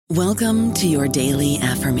Welcome to your daily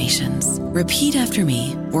affirmations. Repeat after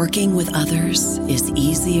me. Working with others is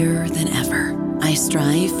easier than ever. I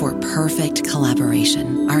strive for perfect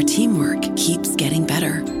collaboration. Our teamwork keeps getting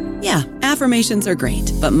better. Yeah, affirmations are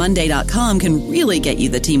great, but Monday.com can really get you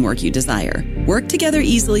the teamwork you desire. Work together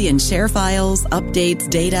easily and share files, updates,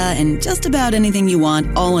 data, and just about anything you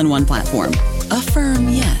want all in one platform. Affirm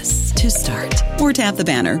yes to start, or tap the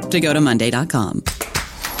banner to go to Monday.com.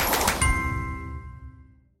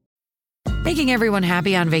 Making everyone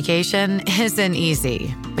happy on vacation isn't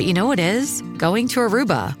easy, but you know what is? Going to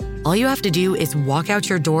Aruba. All you have to do is walk out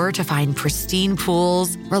your door to find pristine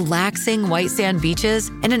pools, relaxing white sand beaches,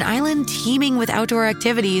 and an island teeming with outdoor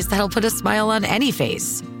activities that'll put a smile on any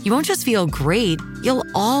face. You won't just feel great, you'll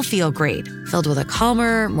all feel great, filled with a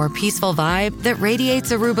calmer, more peaceful vibe that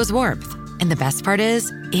radiates Aruba's warmth. And the best part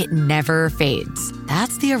is, it never fades.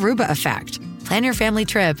 That's the Aruba effect. Plan your family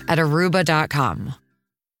trip at Aruba.com.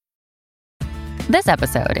 This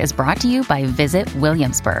episode is brought to you by Visit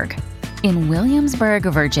Williamsburg. In Williamsburg,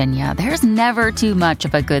 Virginia, there's never too much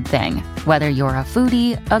of a good thing. Whether you're a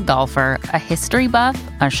foodie, a golfer, a history buff,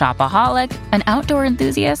 a shopaholic, an outdoor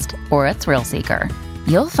enthusiast, or a thrill seeker,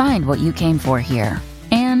 you'll find what you came for here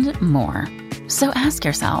and more. So ask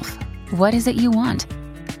yourself, what is it you want?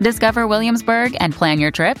 Discover Williamsburg and plan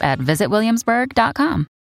your trip at visitwilliamsburg.com.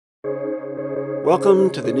 Welcome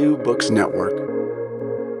to the New Books Network.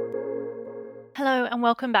 Hello and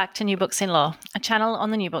welcome back to New Books in Law, a channel on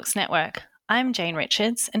the New Books Network. I'm Jane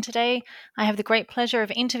Richards, and today I have the great pleasure of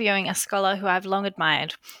interviewing a scholar who I've long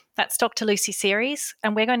admired. That's Dr. Lucy Series,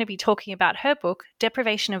 and we're going to be talking about her book,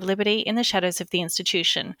 Deprivation of Liberty in the Shadows of the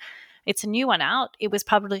Institution. It's a new one out. It was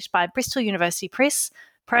published by Bristol University Press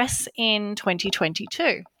in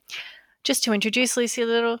 2022. Just to introduce Lucy a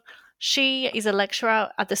little, she is a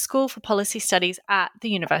lecturer at the School for Policy Studies at the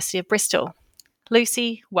University of Bristol.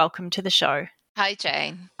 Lucy, welcome to the show. Hi,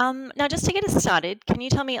 Jane. Now, just to get us started, can you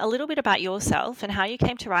tell me a little bit about yourself and how you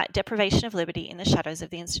came to write Deprivation of Liberty in the Shadows of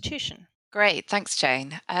the Institution? Great. Thanks,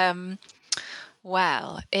 Jane. It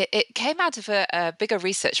came out of a bigger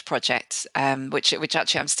research project, which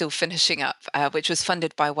actually I'm still finishing up, which was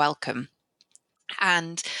funded by Wellcome.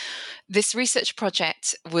 And this research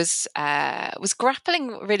project was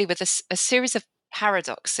grappling really with a series of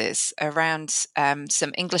paradoxes around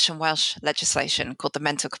some English and Welsh legislation called the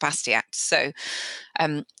Mental Capacity Act. So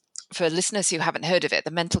for listeners who haven't heard of it,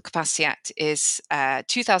 the Mental Capacity Act is a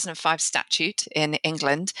 2005 statute in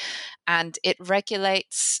England, and it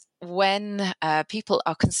regulates when people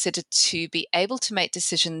are considered to be able to make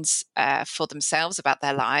decisions for themselves about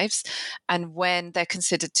their lives, and when they're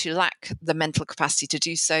considered to lack the mental capacity to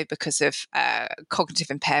do so because of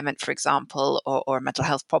cognitive impairment, for example, or a mental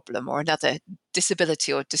health problem, or another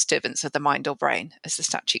disability or disturbance of the mind or brain, as the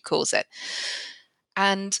statute calls it.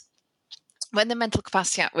 And when the Mental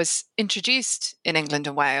Capacity Act was introduced in England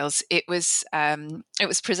and Wales, it was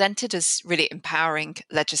presented as really empowering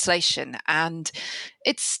legislation, and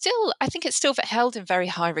I think it's still held in very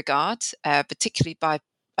high regard, particularly by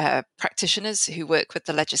practitioners who work with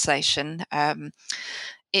the legislation.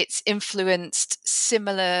 It's influenced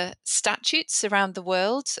similar statutes around the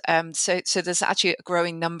world. So there's actually a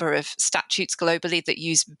growing number of statutes globally that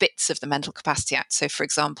use bits of the Mental Capacity Act. So, for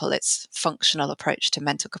example, its functional approach to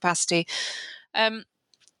mental capacity. And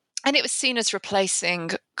it was seen as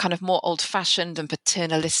replacing kind of more old-fashioned and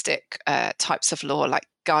paternalistic types of law like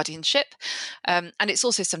guardianship. And it's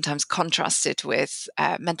also sometimes contrasted with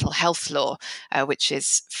mental health law, which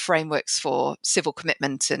is frameworks for civil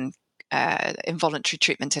commitment and involuntary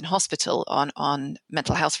treatment in hospital on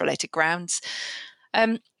mental health related grounds.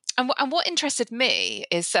 And what interested me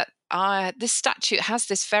is that this statute has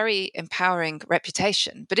this very empowering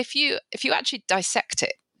reputation. But if you actually dissect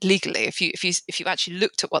it legally, if you actually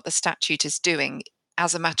looked at what the statute is doing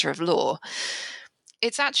as a matter of law,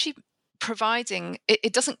 it's actually providing,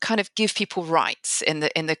 it doesn't kind of give people rights in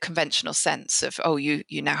the conventional sense of, oh, you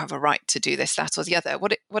now have a right to do this, that, or the other.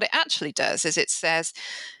 What it actually does is it says,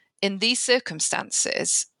 in these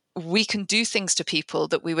circumstances, we can do things to people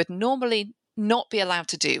that we would normally not be allowed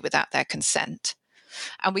to do without their consent.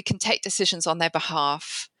 And we can take decisions on their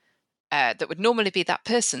behalf that would normally be that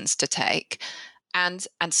person's to take. And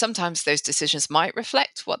sometimes those decisions might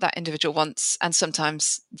reflect what that individual wants, and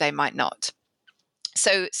sometimes they might not.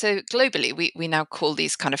 So globally, we now call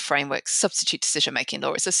these kind of frameworks substitute decision-making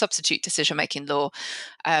law. It's a substitute decision-making law.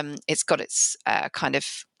 It's got its kind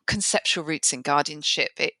of conceptual roots in guardianship.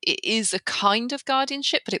 It is a kind of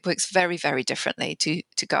guardianship, but it works very, very differently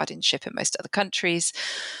to guardianship in most other countries.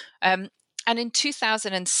 And in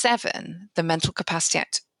 2007, the Mental Capacity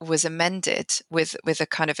Act was amended with a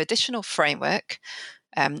kind of additional framework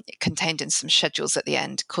contained in some schedules at the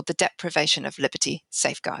end, called the Deprivation of Liberty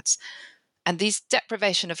Safeguards. And these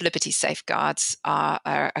deprivation of liberty safeguards are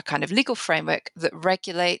a kind of legal framework that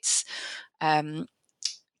regulates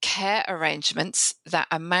care arrangements that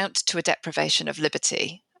amount to a deprivation of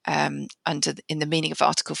liberty in the meaning of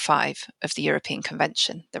Article 5 of the European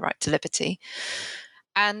Convention, the right to liberty.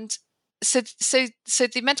 And so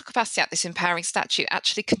the Mental Capacity Act, this empowering statute,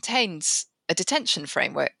 actually contains a detention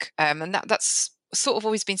framework, and that's sort of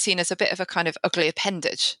always been seen as a bit of a kind of ugly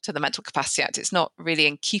appendage to the Mental Capacity Act. It's not really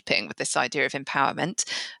in keeping with this idea of empowerment,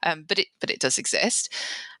 but it does exist.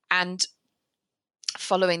 And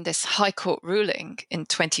following this High Court ruling in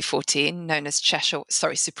 2014, known as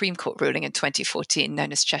Supreme Court ruling in 2014,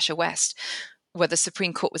 known as Cheshire West, where the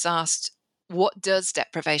Supreme Court was asked, what does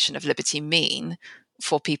deprivation of liberty mean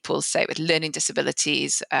for people, say, with learning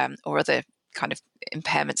disabilities or other kind of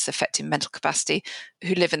impairments affecting mental capacity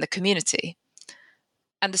who live in the community?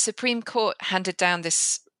 And the Supreme Court handed down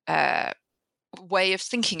this way of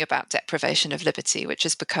thinking about deprivation of liberty, which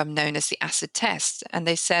has become known as the acid test. And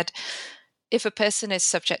they said, if a person is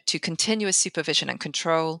subject to continuous supervision and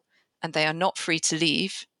control, and they are not free to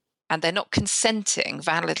leave, and they're not consenting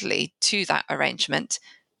validly to that arrangement,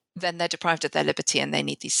 then they're deprived of their liberty and they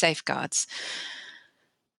need these safeguards.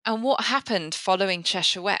 And what happened following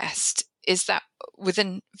Cheshire West is that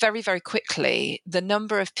within very, very quickly, the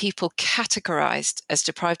number of people categorised as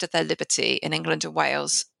deprived of their liberty in England and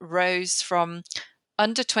Wales rose from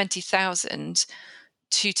under 20,000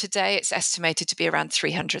 to today it's estimated to be around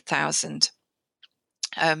 300,000.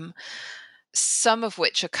 Some of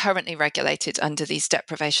which are currently regulated under these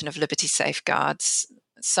deprivation of liberty safeguards.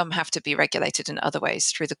 Some have to be regulated in other ways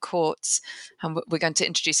through the courts. And we're going to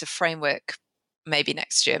introduce a framework maybe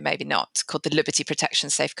next year, maybe not, called the Liberty Protection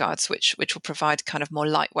Safeguards, which will provide kind of more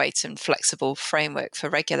lightweight and flexible framework for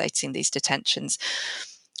regulating these detentions.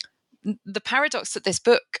 The paradox that this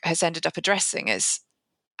book has ended up addressing is,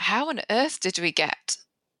 how on earth did we get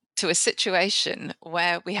to a situation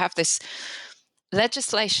where we have this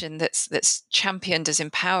legislation that's championed as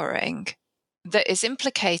empowering, that is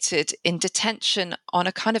implicated in detention on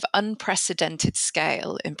a kind of unprecedented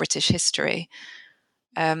scale in British history?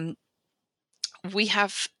 We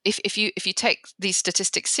have, if you take these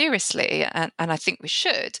statistics seriously, and I think we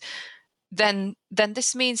should, then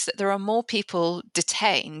this means that there are more people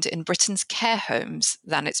detained in Britain's care homes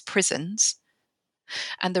than its prisons,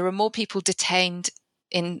 and there are more people detained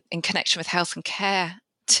in connection with health and care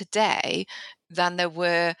today than there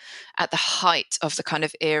were at the height of the kind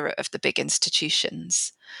of era of the big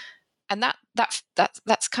institutions. And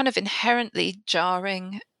that's kind of inherently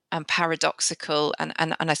jarring and paradoxical and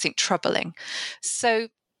I think troubling. So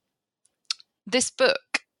this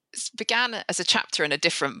book began as a chapter in a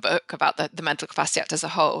different book about the Mental Capacity Act as a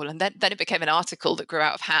whole, and then it became an article that grew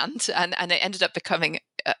out of hand, and it ended up becoming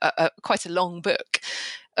quite a long book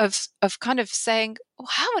of kind of saying, well,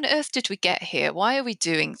 how on earth did we get here? Why are we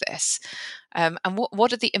doing this? And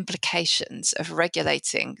what are the implications of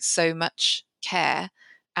regulating so much care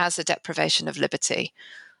as a deprivation of liberty?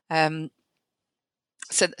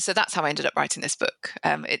 So that's how I ended up writing this book.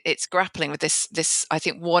 It's grappling with this, I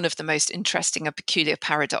think, one of the most interesting and peculiar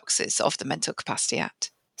paradoxes of the Mental Capacity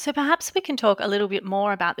Act. So perhaps we can talk a little bit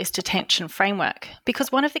more about this detention framework,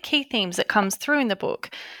 because one of the key themes that comes through in the book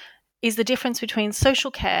is the difference between social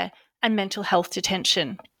care and mental health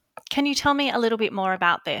detention. Can you tell me a little bit more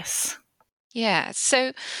about this? Yeah,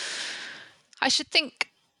 so I should think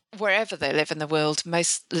wherever they live in the world,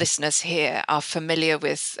 most listeners here are familiar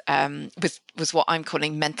with what I'm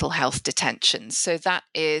calling mental health detention. So that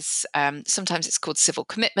is sometimes it's called civil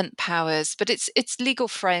commitment powers, but it's legal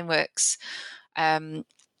frameworks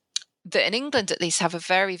that in England at least have a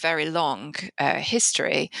very, very long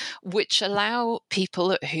history, which allow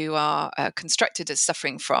people who are constructed as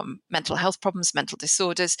suffering from mental health problems, mental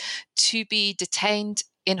disorders, to be detained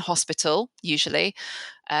in hospital, usually,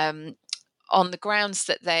 on the grounds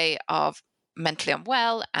that they are mentally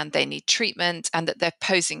unwell and they need treatment and that they're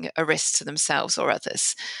posing a risk to themselves or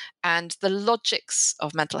others. And the logics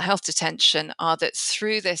of mental health detention are that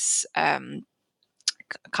through this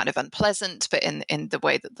kind of unpleasant, but in the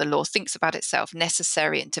way that the law thinks about itself,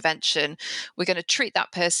 necessary intervention, we're going to treat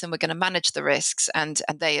that person, we're going to manage the risks, and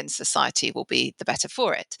they in society will be the better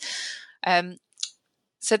for it.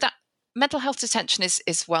 So that mental health detention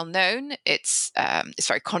is well known. It's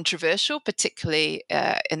very controversial, particularly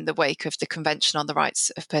in the wake of the Convention on the Rights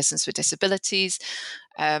of Persons with Disabilities.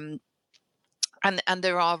 And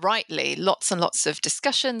there are rightly lots and lots of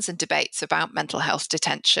discussions and debates about mental health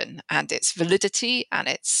detention and its validity and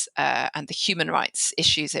and the human rights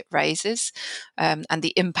issues it raises, and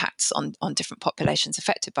the impacts on different populations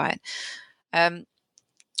affected by it. Um,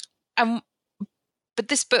 and But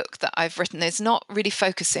this book that I've written is not really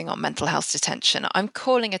focusing on mental health detention. I'm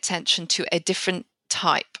calling attention to a different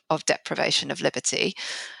type of deprivation of liberty.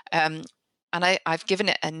 And I've given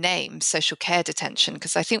it a name, social care detention,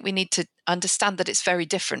 because I think we need to understand that it's very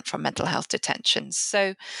different from mental health detention.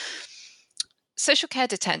 So social care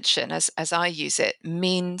detention, as I use it,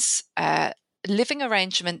 means living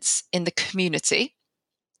arrangements in the community.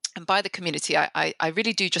 And by the community, I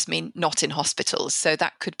really do just mean not in hospitals. So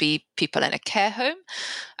that could be people in a care home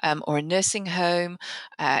or a nursing home.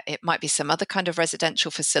 It might be some other kind of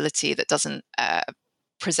residential facility that doesn't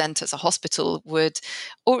present as a hospital would,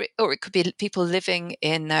 or it could be people living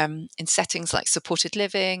in settings like supported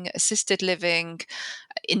living, assisted living,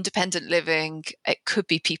 independent living. It could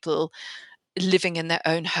be people living in their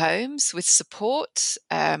own homes with support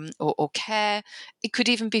or care. It could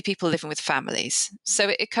even be people living with families. So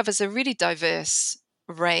it covers a really diverse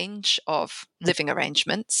range of living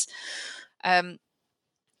arrangements.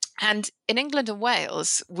 And in England and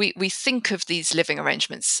Wales, we think of these living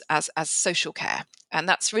arrangements as social care. And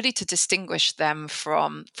that's really to distinguish them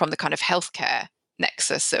from the kind of healthcare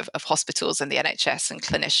nexus of hospitals and the NHS and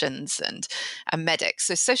clinicians and medics.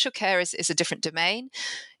 So social care is a different domain.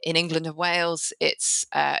 In England and Wales, it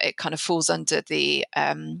kind of falls under the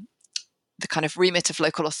kind of remit of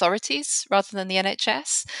local authorities rather than the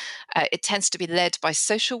NHS. It tends to be led by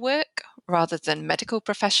social work rather than medical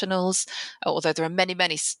professionals, although there are many,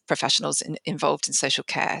 many professionals involved in social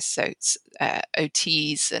care. So it's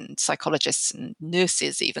OTs and psychologists and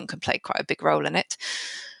nurses even can play quite a big role in it.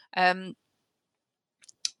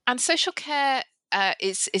 And social care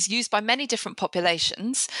is used by many different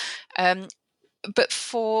populations, but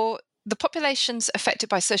for the populations affected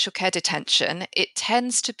by social care detention, it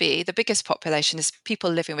tends to be the biggest population is people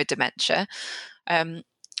living with dementia.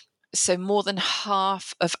 So more than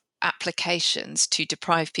half of applications to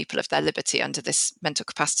deprive people of their liberty under this Mental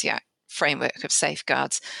Capacity Act framework of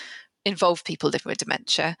safeguards involve people living with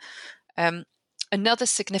dementia. Another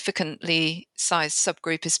significantly sized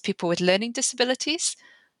subgroup is people with learning disabilities,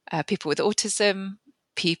 people with autism,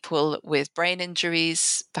 people with brain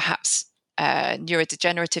injuries, perhaps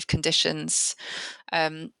neurodegenerative conditions.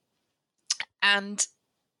 And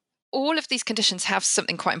all of these conditions have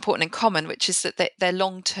something quite important in common, which is that they're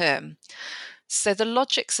long-term. So the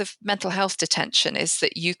logics of mental health detention is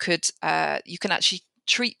that you can actually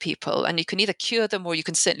treat people and you can either cure them or you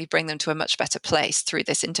can certainly bring them to a much better place through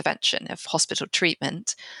this intervention of hospital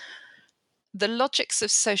treatment. The logics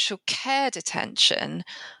of social care detention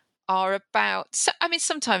are about,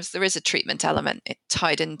 sometimes there is a treatment element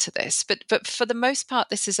tied into this, but for the most part,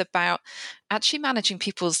 this is about actually managing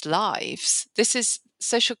people's lives.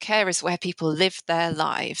 Social care is where people live their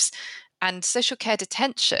lives. And social care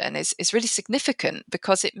detention is really significant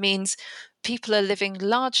because it means people are living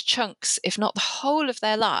large chunks, if not the whole of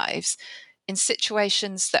their lives, in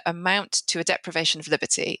situations that amount to a deprivation of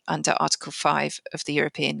liberty under Article 5 of the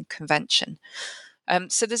European Convention.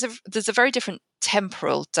 So there's a very different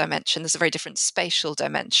temporal dimension, there's a very different spatial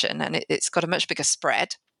dimension, and it's got a much bigger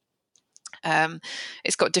spread.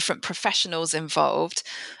 It's got different professionals involved.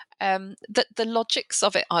 The logics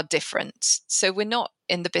of it are different. So we're not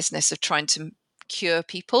in the business of trying to cure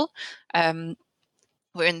people. We're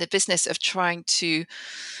in the business of trying to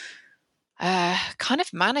kind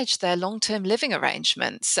of manage their long-term living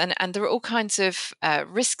arrangements. And there are all kinds of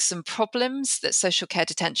risks and problems that social care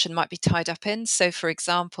detention might be tied up in. So, for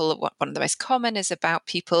example, one of the most common is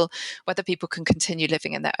about whether people can continue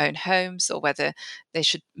living in their own homes or whether they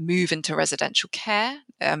should move into residential care.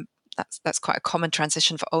 That's quite a common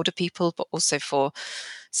transition for older people, but also for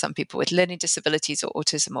some people with learning disabilities or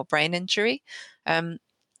autism or brain injury.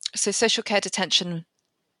 So social care detention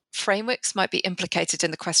frameworks might be implicated in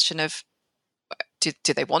the question of,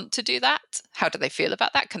 do they want to do that? How do they feel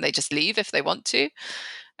about that? Can they just leave if they want to?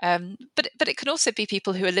 But it can also be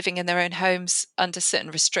people who are living in their own homes under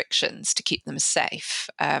certain restrictions to keep them safe.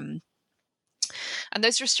 And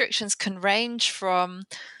those restrictions can range from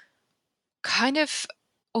kind of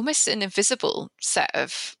almost an invisible set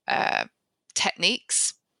of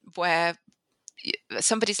techniques where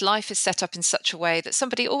somebody's life is set up in such a way that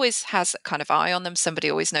somebody always has a kind of eye on them. Somebody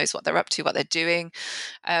always knows what they're up to, what they're doing.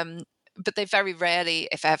 But they very rarely,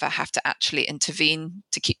 if ever, have to actually intervene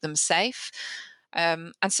to keep them safe.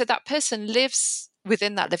 And so that person lives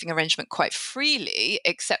within that living arrangement quite freely,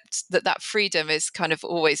 except that freedom is kind of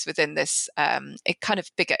always within this a kind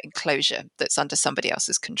of bigger enclosure that's under somebody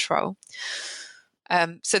else's control.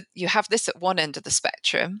 So you have this at one end of the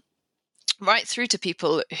spectrum, right through to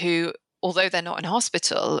people who, although they're not in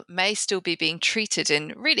hospital, may still be being treated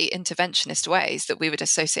in really interventionist ways that we would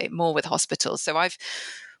associate more with hospitals. So I've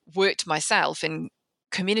worked myself in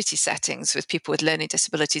community settings with people with learning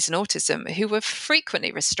disabilities and autism who were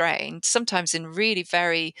frequently restrained, sometimes in really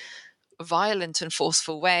very violent and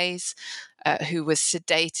forceful ways, who were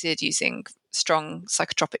sedated using strong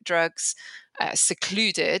psychotropic drugs,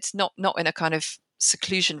 secluded, not in a kind of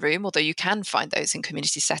seclusion room, although you can find those in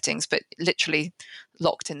community settings, but literally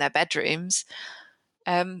locked in their bedrooms.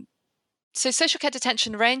 So social care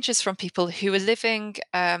detention ranges from people who are living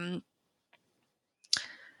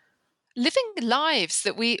lives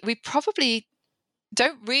that we probably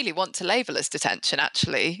don't really want to label as detention,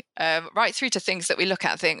 actually, right through to things that we look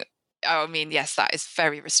at and think, oh, I mean, yes, that is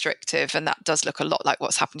very restrictive, and that does look a lot like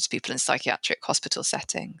what's happened to people in psychiatric hospital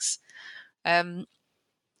settings.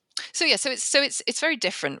 So it's very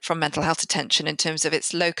different from mental health detention in terms of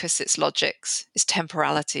its locus, its logics, its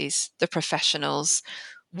temporalities, the professionals,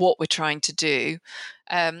 what we're trying to do,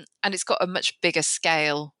 and it's got a much bigger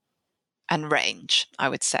scale and range, I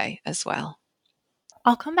would say, as well.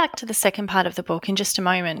 I'll come back to the second part of the book in just a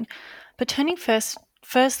moment, but turning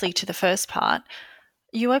firstly to the first part,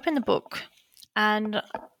 you open the book, and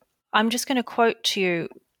I'm just going to quote to you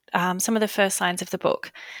some of the first lines of the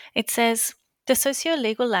book. It says, "The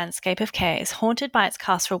socio-legal landscape of care is haunted by its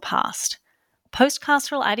carceral past.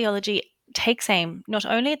 Post-carceral ideology takes aim not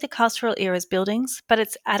only at the carceral era's buildings, but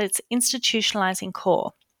it's at its institutionalizing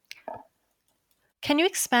core." Can you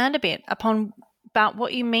expand a bit about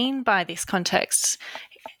what you mean by this context,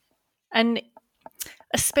 and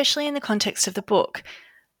especially in the context of the book?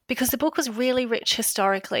 Because the book was really rich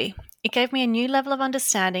historically. It gave me a new level of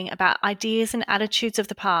understanding about ideas and attitudes of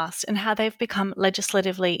the past and how they've become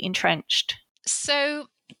legislatively entrenched. So,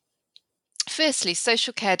 firstly,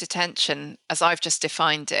 social care detention, as I've just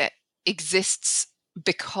defined it, exists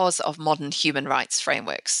because of modern human rights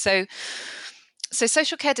frameworks. So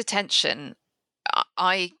social care detention,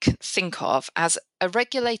 I can think of as a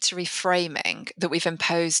regulatory framing that we've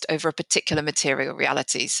imposed over a particular material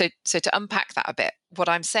reality. So to unpack that a bit, what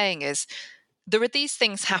I'm saying is there are these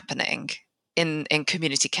things happening in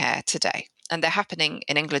community care today. And they're happening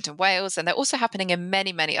in England and Wales, and they're also happening in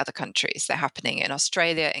many, many other countries. They're happening in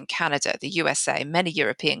Australia, in Canada, the USA, many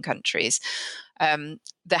European countries.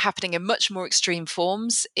 They're happening in much more extreme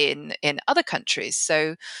forms in other countries.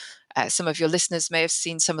 So some of your listeners may have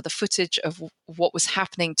seen some of the footage of what was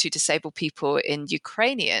happening to disabled people in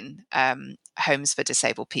Ukrainian homes for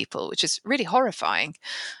disabled people, which is really horrifying.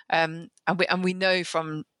 And we know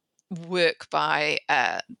from work by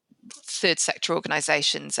third sector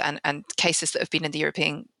organisations and cases that have been in the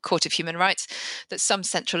European Court of Human Rights that some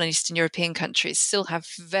Central and Eastern European countries still have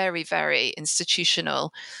very, very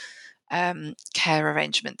institutional care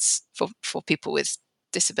arrangements for people with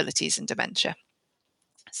disabilities and dementia.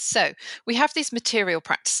 So we have these material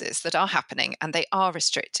practices that are happening, and they are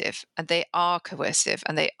restrictive, and they are coercive,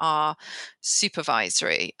 and they are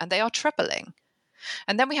supervisory, and they are troubling.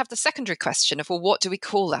 And then we have the secondary question of, well, what do we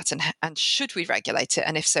call that, and should we regulate it?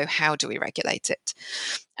 And if so, how do we regulate it?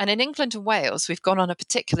 And in England and Wales, we've gone on a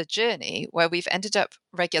particular journey where we've ended up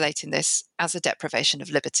regulating this as a deprivation of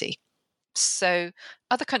liberty. So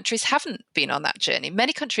other countries haven't been on that journey.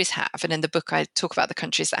 Many countries have, and in the book I talk about the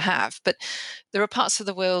countries that have, but there are parts of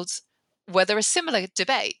the world where there are similar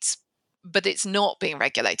debates, but it's not being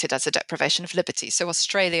regulated as a deprivation of liberty. So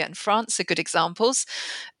Australia and France are good examples.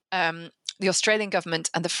 The Australian government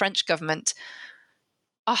and the French government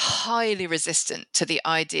are highly resistant to the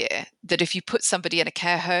idea that if you put somebody in a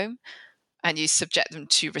care home and you subject them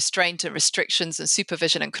to restraint and restrictions and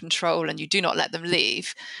supervision and control and you do not let them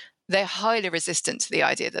leave, they're highly resistant to the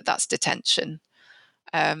idea that that's detention.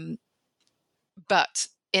 But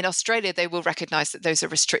in Australia, they will recognise that those are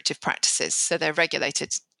restrictive practices. So they're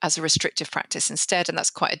regulated as a restrictive practice instead, and that's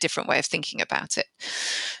quite a different way of thinking about it.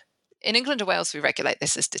 In England and Wales, we regulate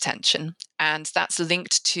this as detention, and that's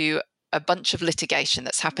linked to a bunch of litigation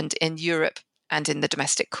that's happened in Europe and in the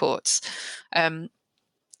domestic courts.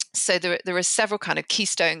 So there are several kind of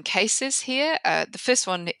keystone cases here. The first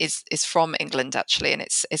one is from England, actually, and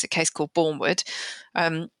it's a case called Bournemouth.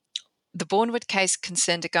 The Bournemouth case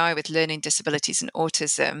concerned a guy with learning disabilities and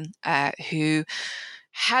autism who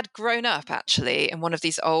had grown up, actually, in one of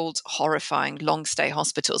these old, horrifying, long-stay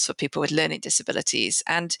hospitals for people with learning disabilities.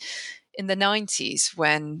 And in the 90s,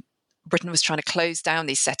 when Britain was trying to close down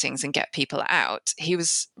these settings and get people out, he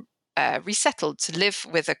was resettled to live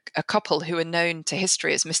with a couple who are known to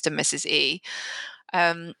history as Mr. and Mrs. E.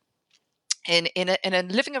 In a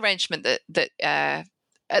living arrangement that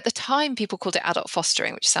at the time people called it adult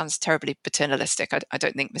fostering, which sounds terribly paternalistic. I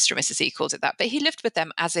don't think Mr. and Mrs. E called it that, but he lived with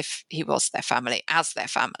them as if he was their family, as their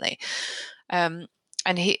family. And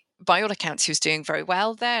he, by all accounts, he was doing very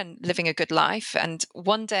well there and living a good life. And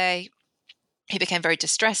one day he became very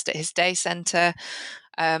distressed at his day centre.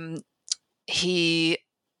 He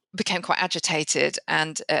became quite agitated,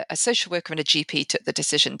 and a social worker and a GP took the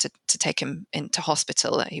decision to take him into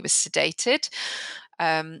hospital. He was sedated,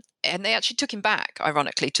 and they actually took him back,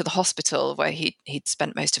 ironically, to the hospital where he'd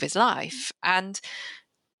spent most of his life. And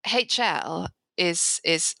HL is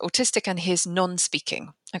autistic and he's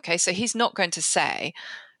non-speaking. Okay, so he's not going to say,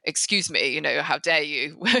 "Excuse me, how dare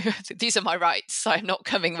you? These are my rights. I'm not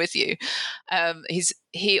coming with you."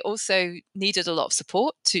 He also needed a lot of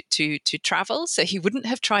support to travel, so he wouldn't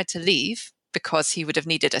have tried to leave because he would have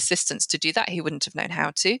needed assistance to do that. He wouldn't have known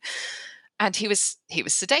how to, and he was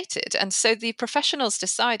sedated. And so the professionals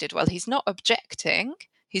decided, well, he's not objecting,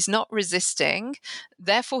 he's not resisting,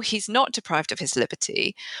 therefore he's not deprived of his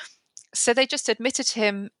liberty. So they just admitted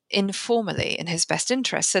him informally in his best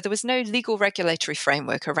interest. So there was no legal regulatory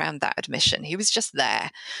framework around that admission. He was just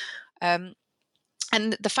there. And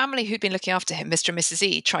the family who'd been looking after him, Mr. and Mrs.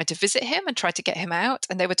 E, tried to visit him and tried to get him out.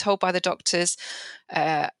 And they were told by the doctors,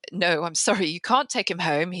 no, I'm sorry, you can't take him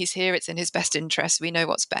home. He's here. It's in his best interest. We know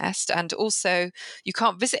what's best. And also, you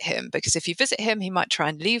can't visit him because if you visit him, he might try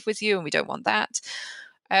and leave with you, and we don't want that.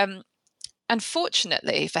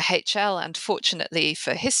 Unfortunately for HL and fortunately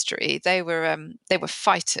for history, they were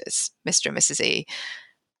fighters, Mr. and Mrs. E.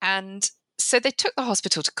 And so they took the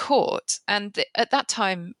hospital to court. And at that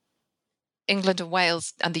time, England and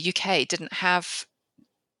Wales and the UK didn't have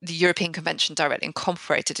the European Convention directly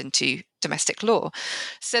incorporated into domestic law.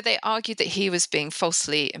 So they argued that he was being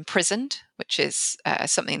falsely imprisoned, which is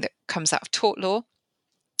something that comes out of tort law.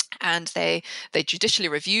 And they judicially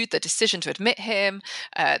reviewed the decision to admit him.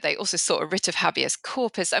 They also sought a writ of habeas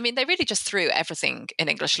corpus. I mean, they really just threw everything in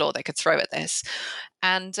English law they could throw at this.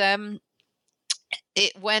 And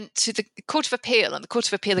it went to the Court of Appeal, and the Court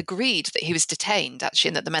of Appeal agreed that he was detained, actually,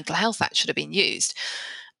 and that the Mental Health Act should have been used.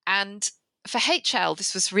 And for HL,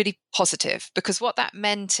 this was really positive, because what that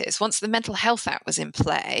meant is once the Mental Health Act was in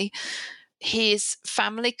play, his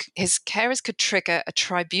family, his carers could trigger a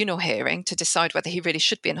tribunal hearing to decide whether he really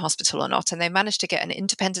should be in hospital or not. And they managed to get an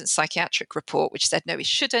independent psychiatric report which said, no, he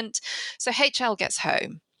shouldn't. So HL gets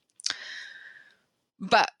home.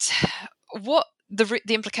 But what the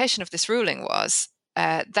implication of this ruling was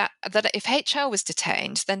that if HL was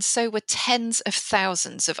detained, then so were tens of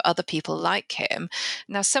thousands of other people like him.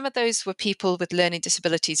 Now, some of those were people with learning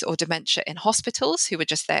disabilities or dementia in hospitals who were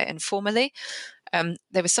just there informally.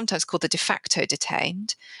 They were sometimes called the de facto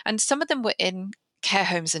detained, and some of them were in care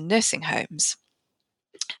homes and nursing homes.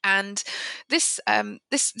 And this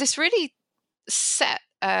really set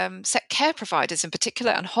care providers in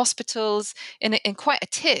particular and hospitals in quite a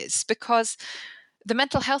tiz, because the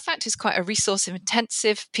Mental Health Act is quite a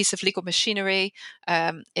resource-intensive piece of legal machinery.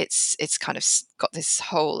 It's kind of got this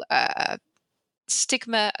whole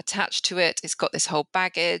stigma attached to it. It's got this whole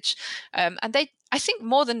baggage, and I think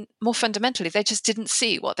more fundamentally, they just didn't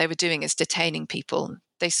see what they were doing as detaining people.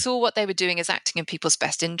 They saw what they were doing as acting in people's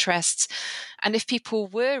best interests. And if people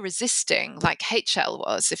were resisting, like HL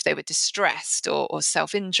was, if they were distressed or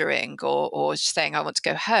self-injuring or saying, I want to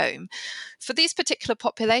go home, for these particular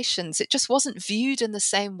populations, it just wasn't viewed in the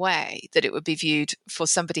same way that it would be viewed for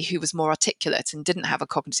somebody who was more articulate and didn't have a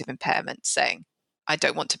cognitive impairment, saying, I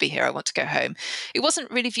don't want to be here, I want to go home. It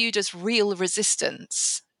wasn't really viewed as real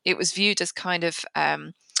resistance. It was viewed as kind of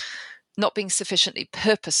not being sufficiently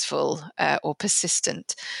purposeful or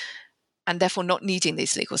persistent, and therefore not needing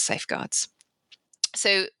these legal safeguards.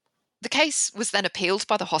 So the case was then appealed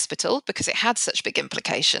by the hospital because it had such big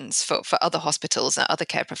implications for other hospitals and other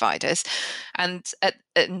care providers. And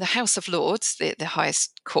in the House of Lords, the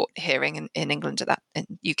highest court hearing in England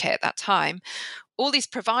in UK at that time, all these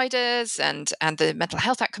providers and the Mental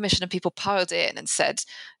Health Act Commission and people piled in and said,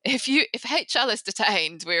 if HL is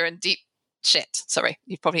detained, we're in deep shit. Sorry,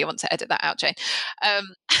 you probably want to edit that out, Jane.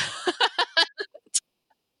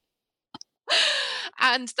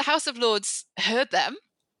 And the House of Lords heard them,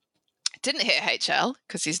 didn't hear HL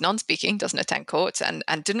because he's non-speaking, doesn't attend court, and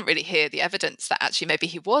didn't really hear the evidence that actually maybe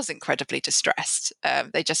he was incredibly distressed.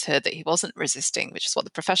 They just heard that he wasn't resisting, which is what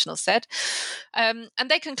the professionals said. And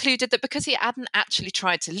they concluded that because he hadn't actually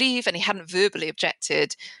tried to leave and he hadn't verbally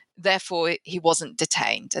objected, therefore he wasn't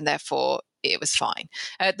detained, and therefore it was fine.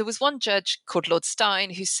 There was one judge called Lord Stein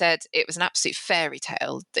who said it was an absolute fairy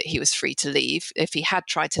tale that he was free to leave. If he had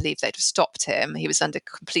tried to leave, they'd have stopped him. He was under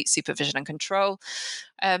complete supervision and control.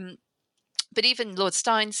 But even Lord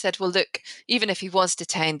Stein said, well, look, even if he was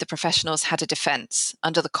detained, the professionals had a defence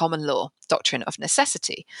under the common law doctrine of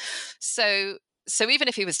necessity. So even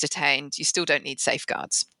if he was detained, you still don't need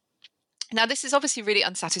safeguards. Now, this is obviously really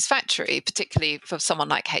unsatisfactory, particularly for someone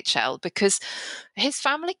like HL, because his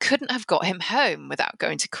family couldn't have got him home without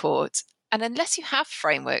going to court. And unless you have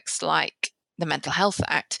frameworks like the Mental Health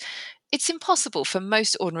Act, it's impossible for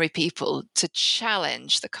most ordinary people to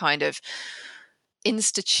challenge the kind of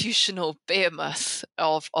institutional behemoth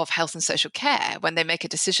of health and social care when they make a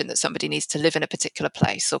decision that somebody needs to live in a particular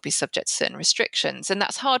place or be subject to certain restrictions. And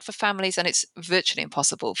that's hard for families, and it's virtually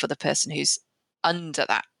impossible for the person who's under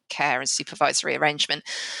that care and supervisory arrangement,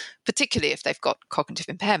 particularly if they've got cognitive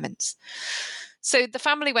impairments. So the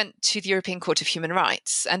family went to the European Court of Human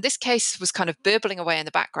Rights, and this case was kind of burbling away in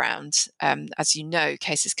the background. As you know,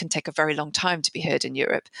 cases can take a very long time to be heard in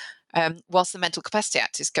Europe, whilst the Mental Capacity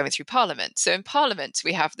Act is going through Parliament. So in Parliament,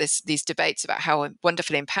 we have these debates about how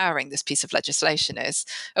wonderfully empowering this piece of legislation is,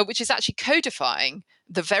 which is actually codifying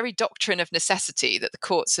the very doctrine of necessity that the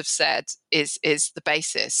courts have said is the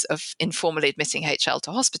basis of informally admitting HL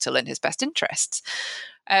to hospital in his best interests.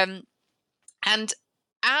 And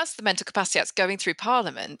as the Mental Capacity Act is going through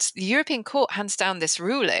Parliament, the European Court hands down this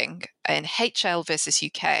ruling in HL versus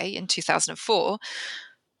UK in 2004,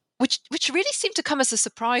 which really seemed to come as a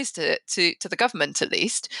surprise to the government, at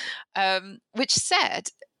least, which said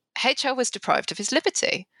HL was deprived of his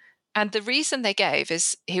liberty. And the reason they gave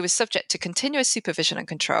is he was subject to continuous supervision and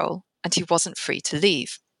control, and he wasn't free to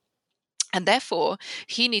leave. And therefore,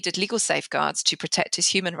 he needed legal safeguards to protect his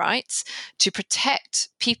human rights, to protect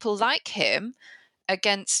people like him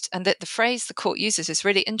against, and the phrase the court uses is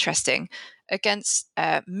really interesting, against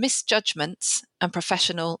misjudgments and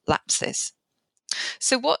professional lapses.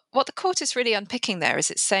 So what the court is really unpicking there is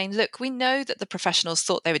it's saying, look, we know that the professionals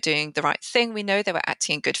thought they were doing the right thing. We know they were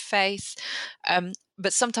acting in good faith,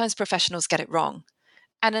 but sometimes professionals get it wrong.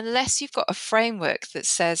 And unless you've got a framework that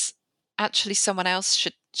says, actually, someone else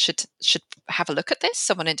should have a look at this,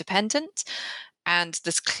 someone independent, and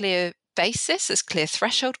there's clear basis, there's clear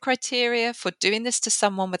threshold criteria for doing this to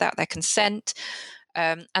someone without their consent,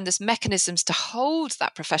 and there's mechanisms to hold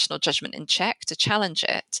that professional judgment in check, to challenge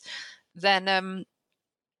it, then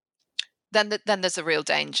there's a real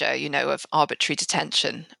danger, of arbitrary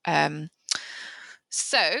detention.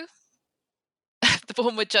 So the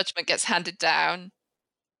Bournemouth judgment gets handed down.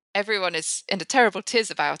 Everyone is in a terrible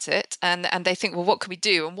tears about it, and they think, well, what can we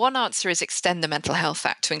do? And one answer is extend the Mental Health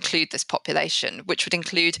Act to include this population, which would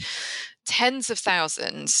include tens of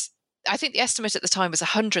thousands. I think the estimate at the time was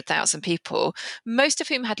 100,000 people, most of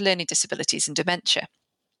whom had learning disabilities and dementia.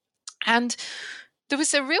 And there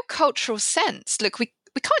was a real cultural sense, look, we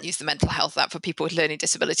can't use the Mental Health Act for people with learning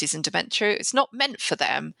disabilities and dementia. It's not meant for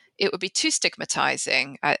them. It would be too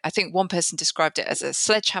stigmatizing. I think one person described it as a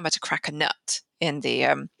sledgehammer to crack a nut in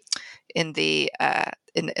the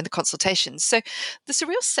consultations. So there's a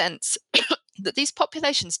real sense that these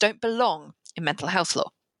populations don't belong in mental health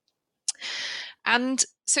law. And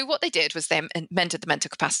so what they did was they amended the Mental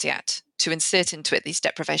Capacity Act to insert into it these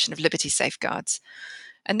deprivation of liberty safeguards.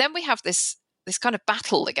 And then we have this kind of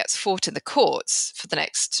battle that gets fought in the courts for the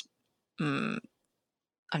next, I'm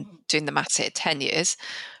doing the maths here, 10 years,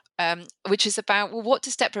 which is about, well, what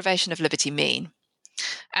does deprivation of liberty mean?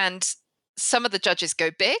 And some of the judges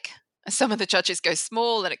go big, and some of the judges go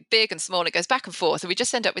small, and big and small, and it goes back and forth. And we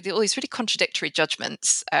just end up with all these really contradictory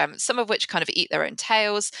judgments, some of which kind of eat their own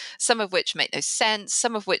tails, some of which make no sense,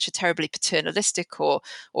 some of which are terribly paternalistic or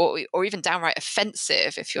even downright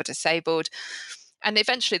offensive if you're disabled. And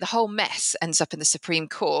eventually the whole mess ends up in the Supreme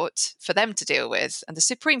Court for them to deal with. And the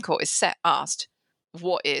Supreme Court is asked,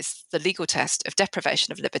 what is the legal test of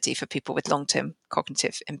deprivation of liberty for people with long-term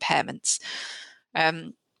cognitive impairments?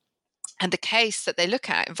 And the case that they look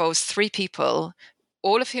at involves three people,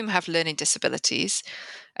 all of whom have learning disabilities.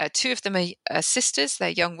 Two of them are sisters. They're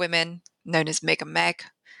young women known as Mig and Meg.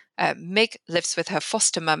 Mig lives with her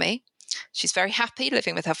foster mummy. She's very happy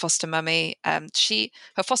living with her foster mummy.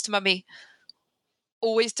 Her foster mummy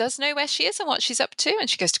always does know where she is and what she's up to, and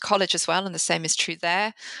she goes to college as well, and the same is true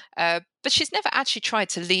there. But she's never actually tried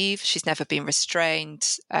to leave. She's never been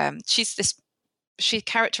restrained. She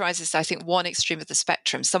characterizes, I think, one extreme of the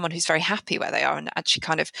spectrum, someone who's very happy where they are and actually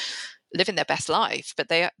kind of living their best life, but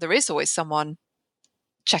there is always someone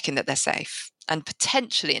checking that they're safe and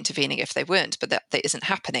potentially intervening if they weren't, but that isn't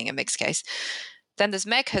happening in Meg's case. Then there's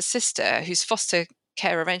Meg, her sister, whose foster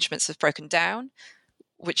care arrangements have broken down,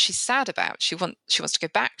 which she's sad about. She wants to go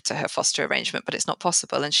back to her foster arrangement, but it's not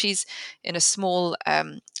possible. And she's in a small,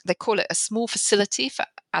 they call it a small facility for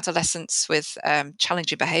adolescents with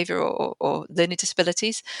challenging behaviour or learning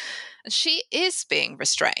disabilities. And she is being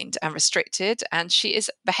restrained and restricted, and she is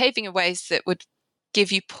behaving in ways that would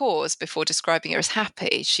give you pause before describing her as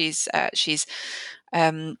happy. She's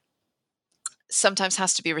sometimes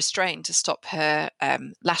has to be restrained to stop her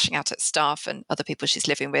lashing out at staff and other people she's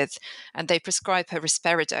living with. And they prescribe her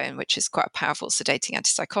risperidone, which is quite a powerful sedating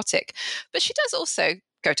antipsychotic. But she does also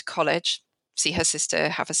go to college, see her sister,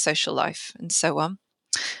 have a social life, and so on.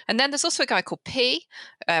 And then there's also a guy called P,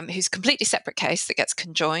 who's a completely separate case that gets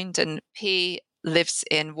conjoined. And P lives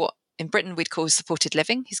in what in Britain we'd call supported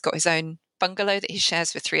living. He's got his own bungalow that he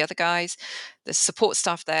shares with 3 other guys. There's support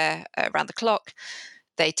staff there around the clock.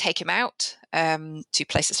 They take him out to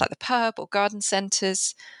places like the pub or garden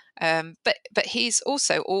centres. But he's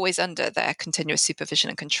also always under their continuous supervision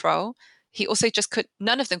and control. He also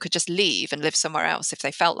none of them could just leave and live somewhere else if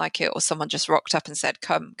they felt like it, or someone just rocked up and said,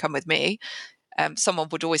 come with me. Someone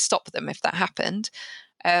would always stop them if that happened.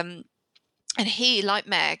 And he, like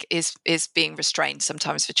Meg, is being restrained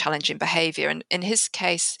sometimes for challenging behaviour. And in his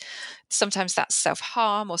case, sometimes that's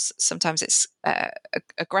self-harm, or sometimes it's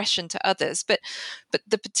aggression to others. But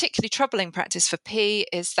the particularly troubling practice for P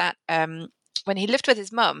is that when he lived with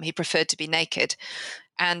his mum, he preferred to be naked.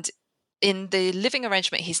 And in the living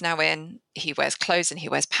arrangement he's now in, he wears clothes and he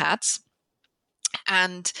wears pads.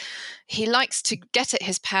 And he likes to get at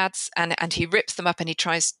his pads and he rips them up and he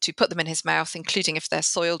tries to put them in his mouth, including if they're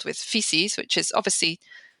soiled with feces, which is obviously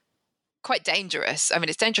quite dangerous. I mean,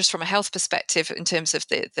 it's dangerous from a health perspective in terms of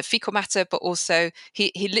the fecal matter, but also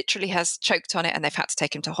he literally has choked on it and they've had to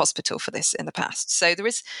take him to hospital for this in the past. So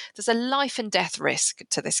there's a life and death risk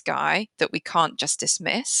to this guy that we can't just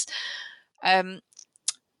dismiss. And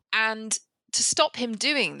to stop him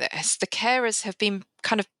doing this, the carers have been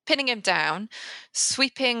kind of pinning him down,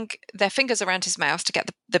 sweeping their fingers around his mouth to get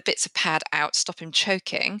the bits of pad out, stop him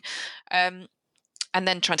choking, and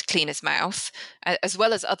then trying to clean his mouth, as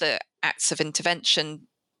well as other acts of intervention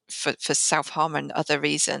for self-harm and other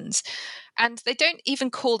reasons. And they don't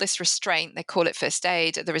even call this restraint. They call it first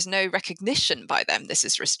aid. There is no recognition by them this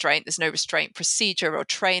is restraint. There's no restraint procedure or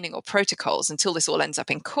training or protocols until this all ends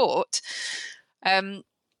up in court.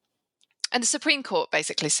 And the Supreme Court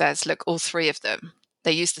basically says, look, all 3 of them,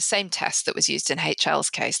 they use the same test that was used in HL's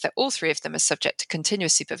case, that all 3 of them are subject to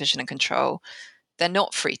continuous supervision and control. They're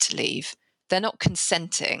not free to leave. They're not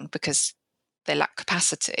consenting because they lack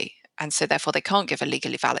capacity. And so therefore they can't give a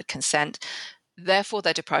legally valid consent. Therefore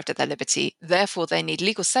they're deprived of their liberty. Therefore they need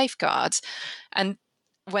legal safeguards. And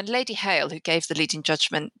when Lady Hale, who gave the leading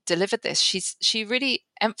judgment, delivered this, she really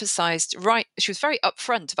emphasised, she was very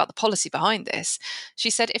upfront about the policy behind this.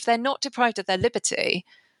 She said, if they're not deprived of their liberty,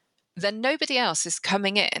 then nobody else is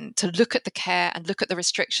coming in to look at the care and look at the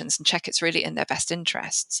restrictions and check it's really in their best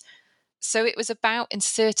interests. So it was about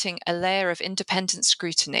inserting a layer of independent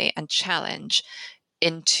scrutiny and challenge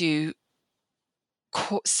into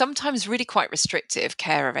sometimes really quite restrictive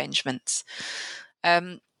care arrangements.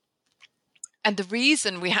 And the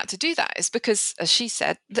reason we had to do that is because, as she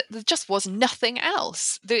said, there just was nothing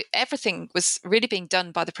else. Everything was really being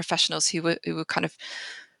done by the professionals who were kind of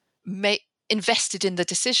invested in the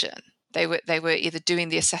decision. They were either doing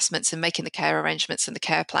the assessments and making the care arrangements and the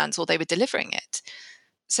care plans, or they were delivering it.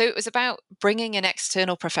 So it was about bringing in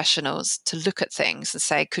external professionals to look at things and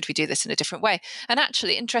say, could we do this in a different way? And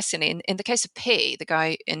actually, interestingly, in the case of P, the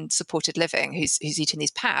guy in supported living who's eating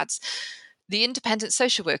these pads, the independent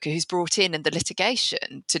social worker who's brought in the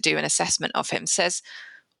litigation to do an assessment of him says,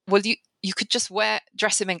 well, you could just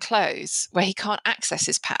dress him in clothes where he can't access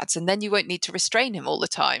his pads, and then you won't need to restrain him all the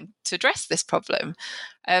time to address this problem.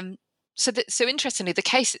 So interestingly, the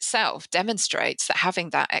case itself demonstrates that having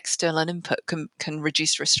that external input can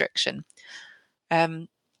reduce restriction.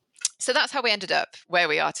 So that's how we ended up where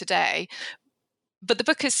we are today. But the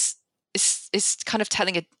book is kind of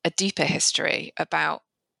telling a deeper history about,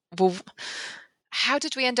 well, how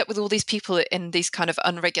did we end up with all these people in these kind of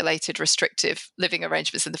unregulated, restrictive living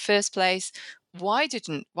arrangements in the first place? Why did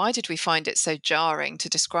we find it so jarring to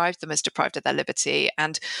describe them as deprived of their liberty?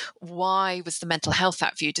 And why was the Mental Health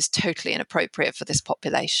Act viewed as totally inappropriate for this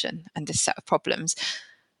population and this set of problems?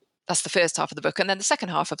 That's the first half of the book. And then the second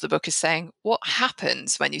half of the book is saying, what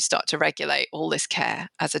happens when you start to regulate all this care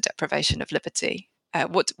as a deprivation of liberty?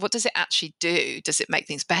 What does it actually do? Does it make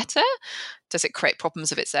things better? Does it create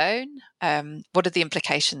problems of its own? What are the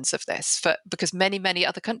implications of this? Because many, many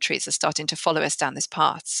other countries are starting to follow us down this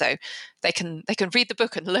path. So they can read the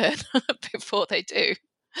book and learn before they do.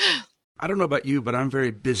 I don't know about you, but I'm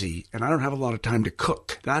very busy and I don't have a lot of time to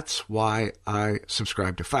cook. That's why I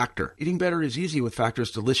subscribe to Factor. Eating better is easy with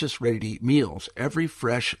Factor's delicious, ready-to-eat meals. Every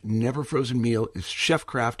fresh, never frozen meal is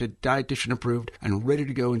chef-crafted, dietitian approved, and ready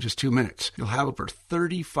to go in just 2 minutes. You'll have over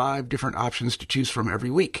 35 different options to choose from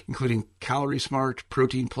every week, including Calorie Smart,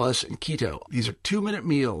 Protein Plus, and Keto. These are 2-minute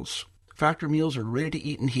meals. Factor meals are ready to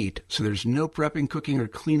eat and heat, so there's no prepping, cooking, or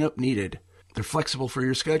cleanup needed. They're flexible for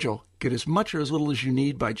your schedule. Get as much or as little as you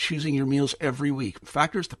need by choosing your meals every week.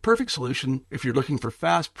 Factor is the perfect solution if you're looking for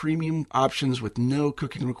fast, premium options with no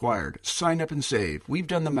cooking required. Sign up and save. We've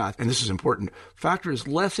done the math, and this is important. Factor is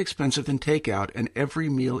less expensive than takeout, and every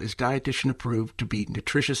meal is dietitian approved to be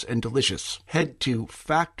nutritious and delicious. Head to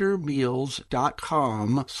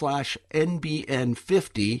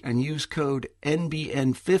factormeals.com/NBN50 and use code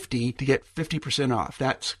NBN50 to get 50% off.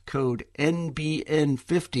 That's code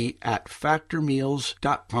NBN50 at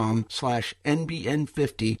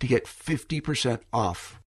factormeals.com/NBN50 to get 50%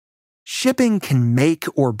 off. Shipping can make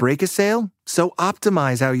or break a sale, so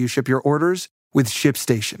optimize how you ship your orders with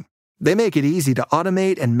ShipStation. They make it easy to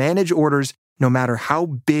automate and manage orders no matter how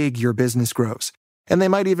big your business grows. And they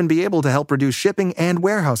might even be able to help reduce shipping and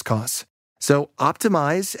warehouse costs. So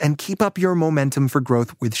optimize and keep up your momentum for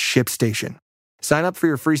growth with ShipStation. Sign up for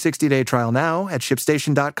your free 60-day trial now at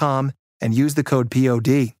ShipStation.com and use the code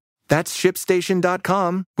POD. That's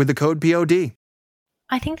ShipStation.com with the code POD.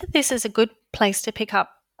 I think that this is a good place to pick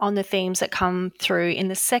up on the themes that come through in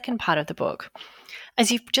the second part of the book,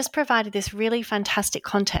 as you've just provided this really fantastic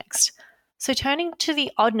context. So turning to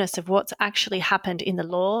the oddness of what's actually happened in the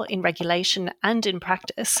law, in regulation, and in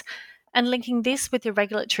practice, and linking this with the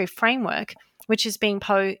regulatory framework, which is being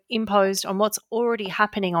imposed on what's already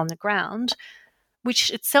happening on the ground,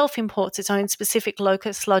 which itself imports its own specific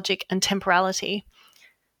locus, logic, and temporality.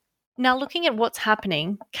 Now, looking at what's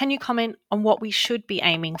happening, can you comment on what we should be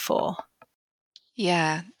aiming for?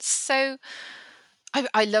 Yeah. So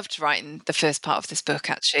I loved writing the first part of this book,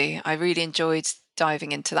 actually. I really enjoyed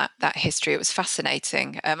diving into that history. It was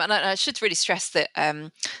fascinating. And I should really stress that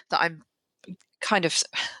I'm kind of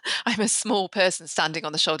I'm a small person standing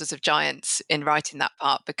on the shoulders of giants in writing that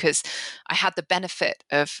part, because I had the benefit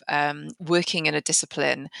of working in a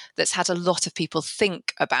discipline that's had a lot of people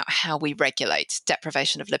think about how we regulate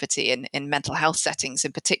deprivation of liberty in mental health settings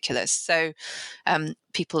in particular. So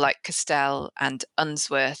people like Castell and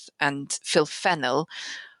Unsworth and Phil Fennell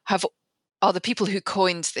are the people who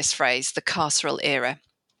coined this phrase, the carceral era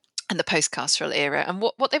and the post-carceral era. And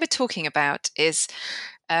what they were talking about is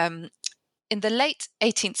in the late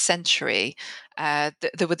 18th century,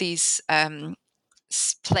 there were these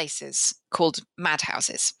places called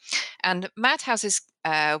madhouses. And madhouses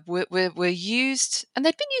were used, and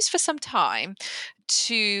they'd been used for some time,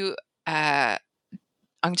 to,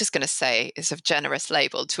 I'm just going to say, it's a generous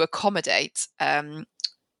label, to accommodate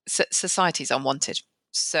society's unwanted.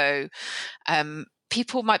 So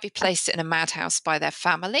people might be placed in a madhouse by their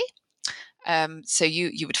family. So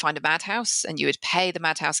you would find a madhouse and you would pay the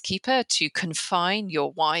madhouse keeper to confine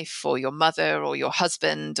your wife or your mother or your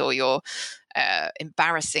husband or your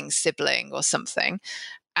embarrassing sibling or something.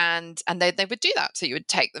 And they would do that. So you would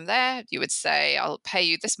take them there. You would say, I'll pay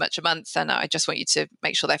you this much a month, and I just want you to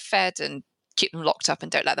make sure they're fed and keep them locked up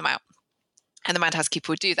and don't let them out. And the madhouse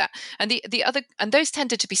keeper would do that. And the other, and those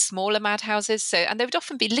tended to be smaller madhouses. So, and they would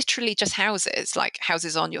often be literally just houses, like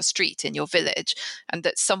houses on your street in your village, and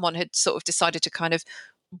that someone had sort of decided to kind of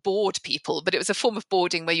board people, but it was a form of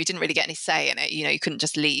boarding where you didn't really get any say in it. You know, you couldn't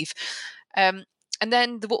just leave. And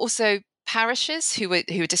then there were also parishes who were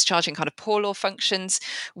discharging kind of poor law functions,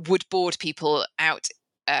 would board people out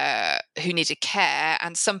who needed care,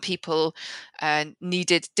 and some people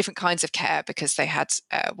needed different kinds of care because they had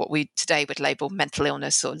what we today would label mental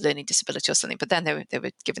illness or learning disability or something. But then they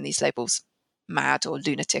were given these labels, mad or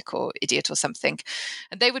lunatic or idiot or something,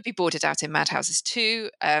 and they would be boarded out in madhouses too.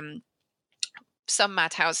 Some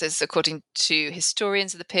madhouses, according to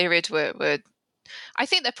historians of the period, were I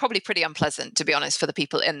think they're probably pretty unpleasant, to be honest, for the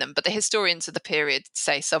people in them. But the historians of the period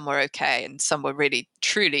say some were okay and some were really,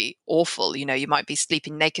 truly awful. You know, you might be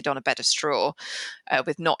sleeping naked on a bed of straw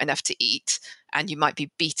with not enough to eat, and you might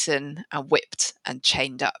be beaten and whipped and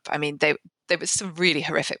chained up. I mean, there were some really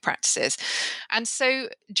horrific practices. And so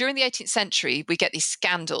during the 18th century, we get these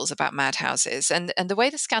scandals about madhouses. And the way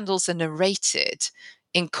the scandals are narrated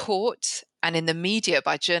in court and in the media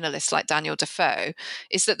by journalists like Daniel Defoe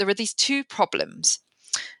is that there are these two problems.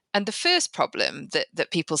 And the first problem that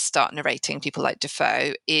people start narrating, people like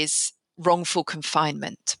Defoe, is wrongful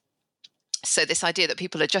confinement. So this idea that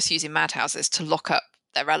people are just using madhouses to lock up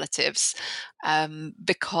their relatives,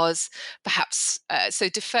 because perhaps, so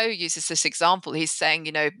Defoe uses this example. He's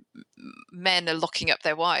saying, men are locking up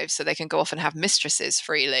their wives so they can go off and have mistresses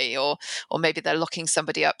freely, or maybe they're locking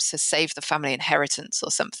somebody up to save the family inheritance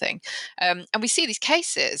or something. And we see these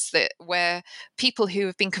cases where people who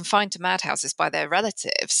have been confined to madhouses by their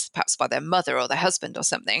relatives, perhaps by their mother or their husband or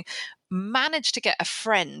something, manage to get a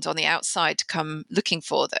friend on the outside to come looking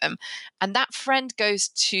for them, and that friend goes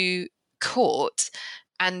to court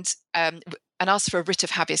and asks for a writ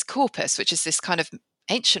of habeas corpus, which is this kind of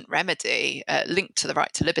ancient remedy linked to the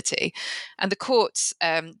right to liberty. And the courts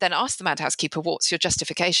then ask the madhouse keeper, what's your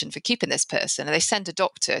justification for keeping this person? And they send a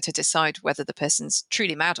doctor to decide whether the person's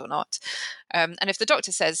truly mad or not. And if the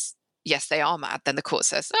doctor says, yes, they are mad, then the court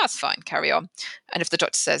says, that's fine, carry on. And if the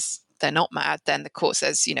doctor says they're not mad, then the court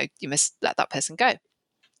says, you must let that person go.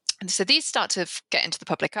 And so these start to get into the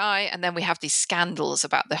public eye, and then we have these scandals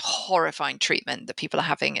about the horrifying treatment that people are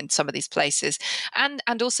having in some of these places, and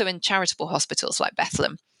also in charitable hospitals like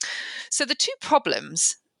Bethlehem. So the two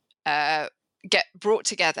problems get brought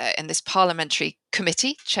together in this parliamentary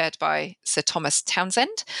committee chaired by Sir Thomas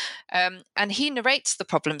Townsend, and he narrates the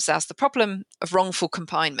problems as the problem of wrongful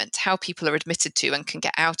confinement, how people are admitted to and can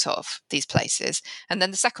get out of these places, and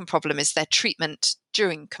then the second problem is their treatment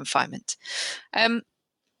during confinement.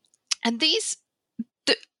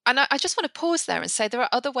 And I just want to pause there and say there are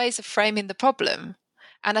other ways of framing the problem.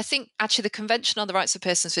 And I think actually the Convention on the Rights of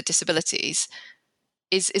Persons with Disabilities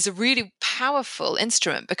is a really powerful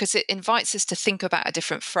instrument, because it invites us to think about a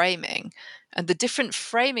different framing. And the different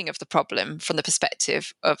framing of the problem from the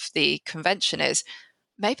perspective of the Convention is,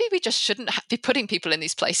 maybe we just shouldn't be putting people in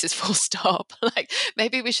these places full stop. Like,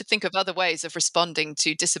 maybe we should think of other ways of responding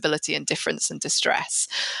to disability and difference and distress.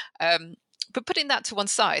 But putting that to one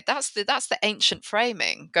side, that's the ancient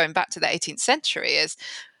framing going back to the 18th century. Is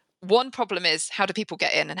one problem is, how do people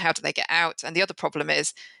get in and how do they get out? And the other problem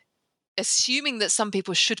is, assuming that some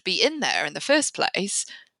people should be in there in the first place,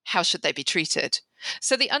 how should they be treated?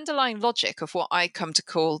 So the underlying logic of what I come to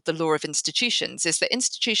call the law of institutions is that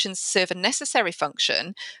institutions serve a necessary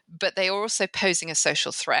function, but they are also posing a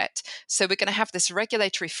social threat. So we're going to have this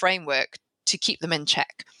regulatory framework to keep them in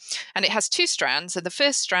check. And it has two strands. And the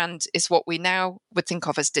first strand is what we now would think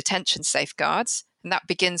of as detention safeguards. And that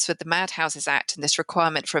begins with the Madhouses Act and this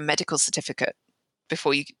requirement for a medical certificate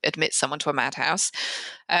before you admit someone to a madhouse.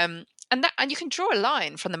 And you can draw a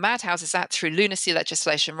line from the Madhouses Act through lunacy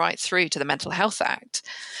legislation right through to the Mental Health Act.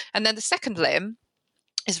 And then the second limb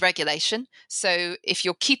is regulation. So if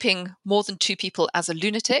you're keeping more than two people as a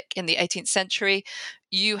lunatic in the 18th century,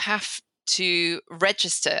 you have to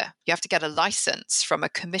register. You have to get a license from a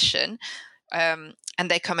commission, and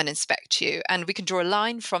they come and inspect you. And we can draw a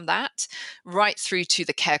line from that right through to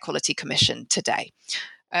the Care Quality Commission today.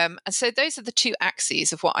 And so those are the two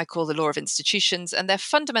axes of what I call the law of institutions, and their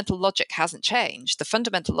fundamental logic hasn't changed. The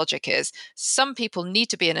fundamental logic is some people need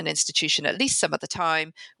to be in an institution at least some of the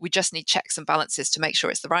time. We just need checks and balances to make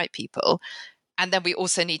sure it's the right people. And then we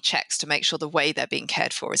also need checks to make sure the way they're being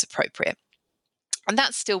cared for is appropriate. And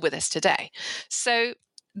that's still with us today. So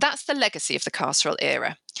that's the legacy of the carceral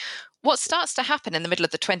era. What starts to happen in the middle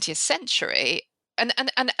of the 20th century, and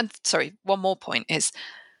sorry, one more point is,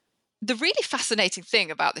 the really fascinating thing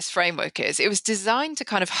about this framework is it was designed to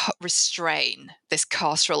kind of restrain this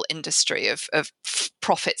carceral industry of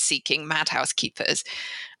profit-seeking madhouse keepers.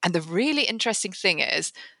 And the really interesting thing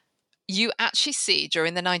is, you actually see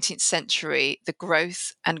during the 19th century the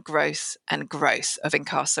growth and growth and growth of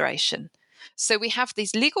incarceration. So we have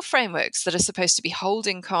these legal frameworks that are supposed to be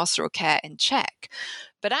holding carceral care in check,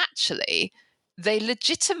 but actually they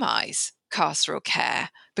legitimize carceral care,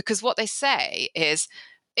 because what they say is,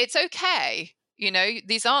 it's okay.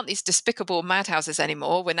 These aren't these despicable madhouses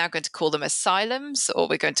anymore. We're now going to call them asylums, or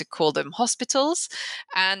we're going to call them hospitals.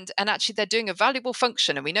 And actually they're doing a valuable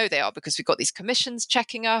function. And we know they are, because we've got these commissions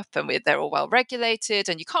checking up, and they're all well regulated.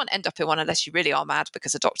 And you can't end up in one unless you really are mad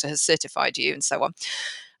because a doctor has certified you, and so on.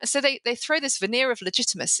 And so they throw this veneer of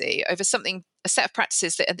legitimacy over a set of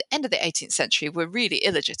practices that at the end of the 18th century were really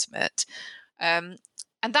illegitimate.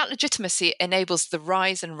 And that legitimacy enables the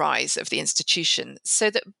rise and rise of the institution,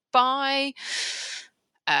 so that by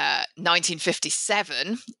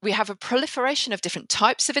 1957, we have a proliferation of different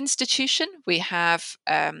types of institution. We have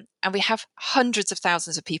hundreds of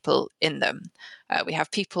thousands of people in them. We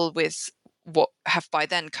have people with what have by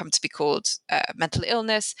then come to be called mental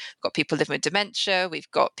illness. We've got people living with dementia.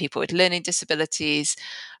 We've got people with learning disabilities,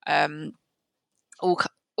 all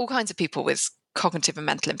kinds of people with cognitive and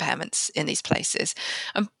mental impairments in these places.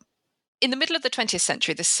 In the middle of the 20th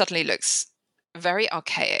century, this suddenly looks very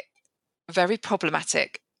archaic, very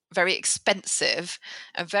problematic, very expensive,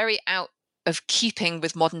 and very out of keeping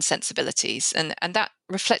with modern sensibilities. And that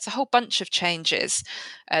reflects a whole bunch of changes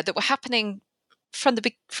that were happening from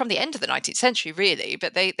the end of the 19th century, really,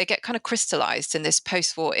 but they get kind of crystallized in this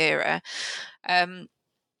post-war era,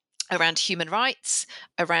 around human rights,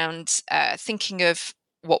 around thinking of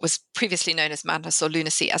what was previously known as madness or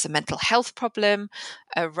lunacy as a mental health problem,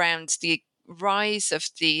 around the rise of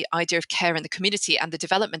the idea of care in the community and the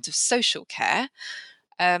development of social care.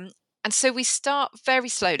 And so we start very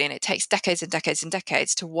slowly, and it takes decades and decades and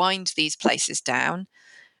decades to wind these places down.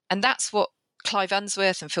 And that's what Clive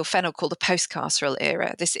Unsworth and Phil Fennell call the post-carceral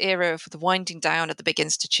era, this era of the winding down of the big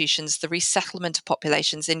institutions, the resettlement of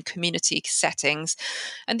populations in community settings,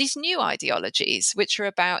 and these new ideologies, which are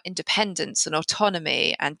about independence and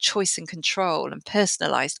autonomy and choice and control and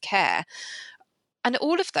personalised care. And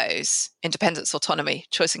all of those, independence, autonomy,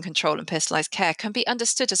 choice and control, and personalised care, can be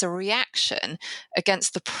understood as a reaction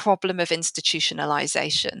against the problem of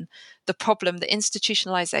institutionalisation, the problem that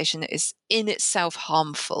institutionalisation is in itself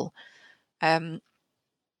harmful. And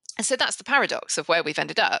so that's the paradox of where we've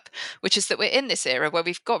ended up, which is that we're in this era where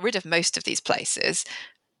we've got rid of most of these places,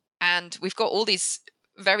 and we've got all these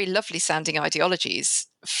very lovely sounding ideologies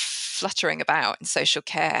fluttering about in social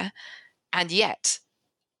care, and yet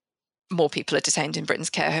more people are detained in Britain's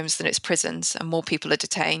care homes than its prisons, and more people are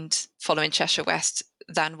detained following Cheshire West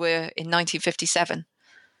than were in 1957.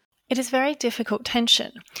 It is very difficult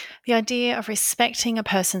tension. The idea of respecting a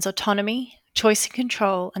person's autonomy, choice and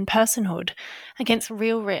control, and personhood against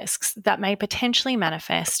real risks that may potentially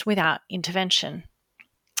manifest without intervention.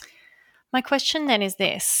 My question then is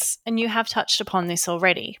this, and you have touched upon this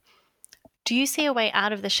already. Do you see a way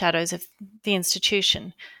out of the shadows of the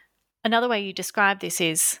institution? Another way you describe this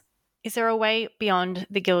is there a way beyond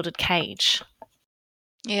the gilded cage?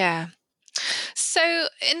 Yeah. So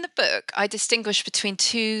in the book, I distinguish between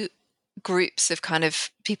two groups of kind of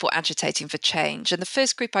people agitating for change. And the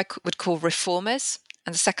first group I would call reformers,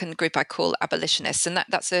 and the second group I call abolitionists. And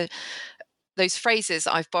that's those phrases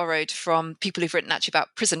I've borrowed from people who've written actually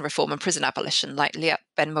about prison reform and prison abolition, like Liat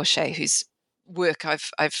Ben-Moshe, whose work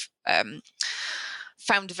I've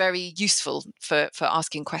found very useful for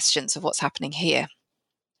asking questions of what's happening here.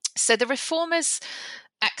 So the reformers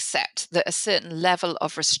accept that a certain level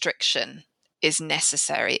of restriction is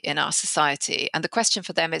necessary in our society. And the question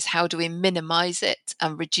for them is, how do we minimize it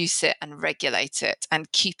and reduce it and regulate it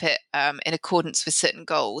and keep it in accordance with certain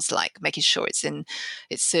goals, like making sure it's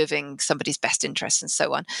serving somebody's best interests and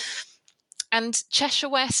so on. And Cheshire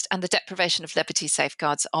West and the Deprivation of Liberty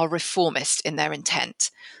safeguards are reformist in their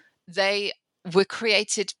intent. They were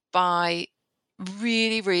created by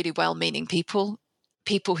really, really well-meaning people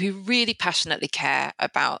who really passionately care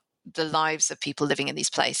about the lives of people living in these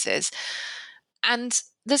places. And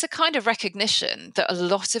there's a kind of recognition that a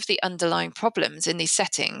lot of the underlying problems in these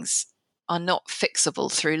settings are not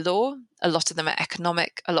fixable through law. A lot of them are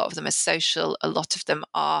economic, a lot of them are social, a lot of them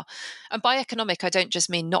are, and by economic, I don't just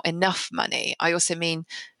mean not enough money. I also mean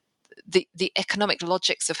the economic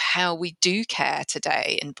logics of how we do care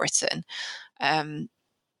today in Britain. And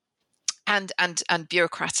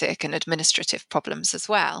bureaucratic and administrative problems as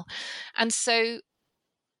well. And so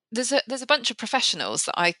there's a bunch of professionals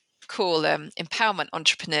that I call empowerment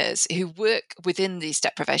entrepreneurs who work within these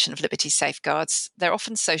deprivation of liberty safeguards. They're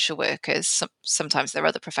often social workers, sometimes they're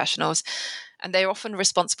other professionals, and they're often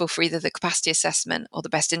responsible for either the capacity assessment or the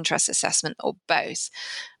best interest assessment or both.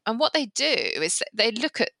 And what they do is they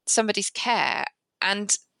look at somebody's care,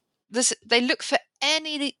 and they look for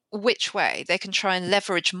any which way they can try and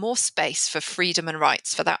leverage more space for freedom and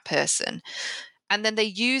rights for that person. And then they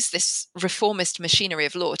use this reformist machinery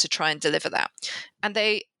of law to try and deliver that. And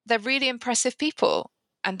they're really impressive people,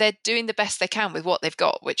 and they're doing the best they can with what they've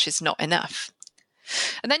got, which is not enough.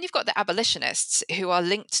 And then you've got the abolitionists, who are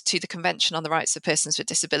linked to the Convention on the Rights of Persons with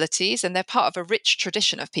Disabilities, and they're part of a rich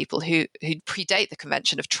tradition of people who predate the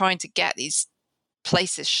convention of trying to get these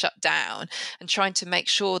places shut down and trying to make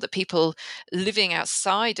sure that people living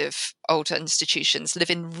outside of older institutions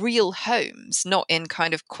live in real homes, not in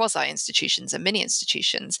kind of quasi-institutions and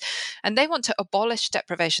mini-institutions. And they want to abolish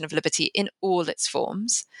deprivation of liberty in all its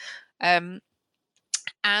forms. And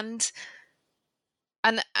I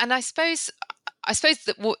suppose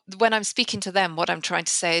that when I'm speaking to them, what I'm trying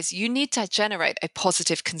to say is you need to generate a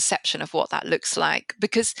positive conception of what that looks like.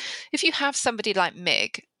 Because if you have somebody like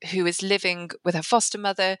Mig, who is living with her foster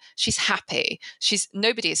mother, she's happy.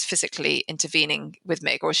 Nobody is physically intervening with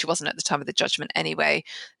Mig, or she wasn't at the time of the judgment anyway.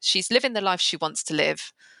 She's living the life she wants to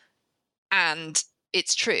live. And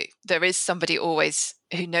it's true. There is somebody always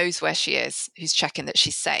who knows where she is, who's checking that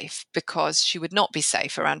she's safe, because she would not be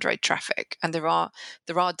safe around road traffic. And there are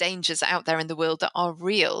dangers out there in the world that are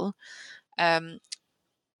real.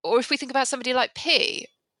 Or if we think about somebody like P,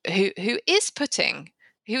 who is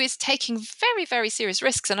taking very, very serious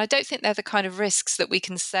risks. And I don't think they're the kind of risks that we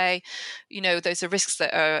can say, those are risks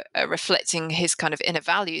that are reflecting his kind of inner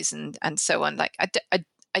values and so on. Like,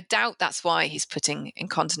 I doubt that's why he's putting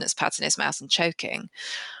incontinence pads in his mouth and choking.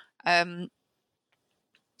 And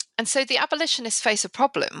so the abolitionists face a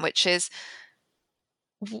problem, which is,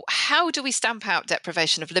 how do we stamp out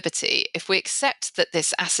deprivation of liberty if we accept that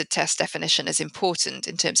this acid test definition is important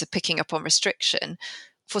in terms of picking up on restriction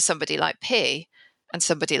for somebody like P and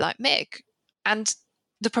somebody like Mig? And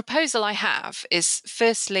the proposal I have is,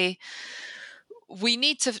 firstly, we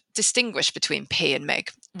need to distinguish between P and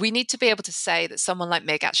Mig. We need to be able to say that someone like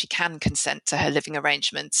Mig actually can consent to her living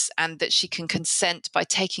arrangements, and that she can consent by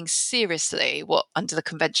taking seriously what under the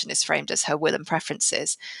convention is framed as her will and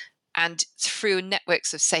preferences, and through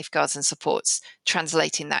networks of safeguards and supports,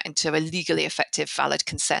 translating that into a legally effective, valid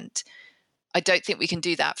consent. I don't think we can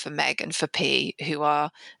do that for Meg and for P, who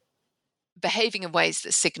are behaving in ways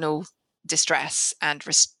that signal distress and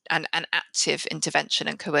active intervention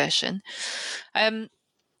and coercion. And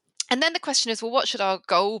then the question is, well, what should our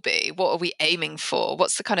goal be? What are we aiming for?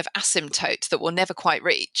 What's the kind of asymptote that we'll never quite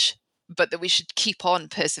reach, but that we should keep on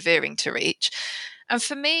persevering to reach? And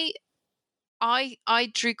for me,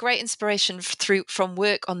 I drew great inspiration from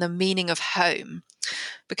work on the meaning of home.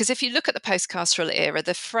 Because if you look at the post-carceral era,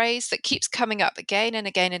 the phrase that keeps coming up again and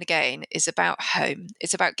again and again is about home.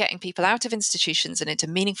 It's about getting people out of institutions and into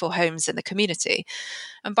meaningful homes in the community.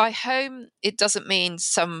 And by home, it doesn't mean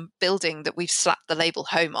some building that we've slapped the label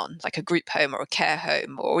home on, like a group home or a care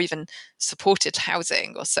home or even supported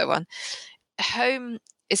housing or so on. Home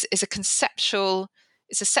is a conceptual,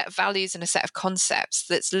 it's a set of values and a set of concepts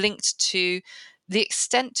that's linked to the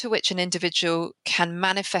extent to which an individual can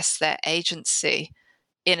manifest their agency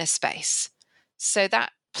in a space. So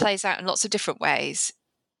that plays out in lots of different ways.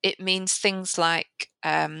 It means things like,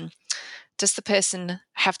 does the person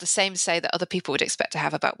have the same say that other people would expect to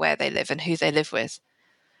have about where they live and who they live with?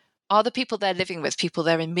 Are the people they're living with people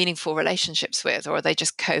they're in meaningful relationships with, or are they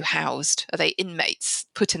just co-housed? Are they inmates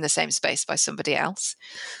put in the same space by somebody else?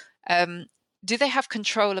 Do they have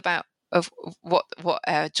control of what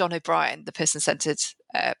John O'Brien, the person-centered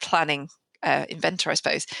planning inventor, I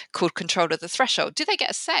suppose, called control of the threshold? Do they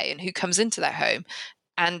get a say in who comes into their home?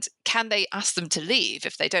 And can they ask them to leave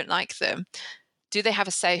if they don't like them? Do they have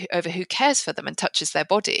a say over who cares for them and touches their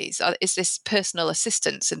bodies? Is this personal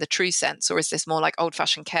assistance in the true sense, or is this more like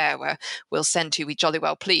old-fashioned care where we'll send who we jolly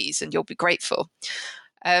well please and you'll be grateful?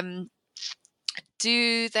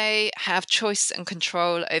 Do they have choice and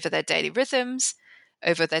control over their daily rhythms,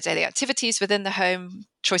 over their daily activities within the home,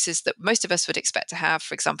 choices that most of us would expect to have,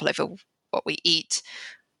 for example, over what we eat,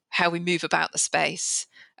 how we move about the space?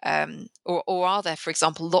 Or are there, for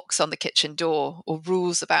example, locks on the kitchen door or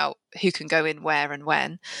rules about who can go in where and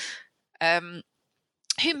when?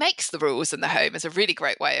 Who makes the rules in the home is a really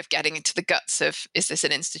great way of getting into the guts of, is this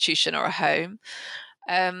an institution or a home?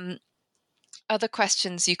 Other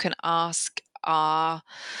questions you can ask are,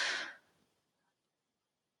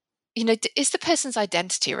 is the person's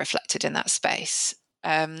identity reflected in that space?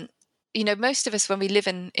 Most of us, when we live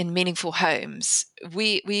in meaningful homes,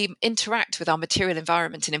 we interact with our material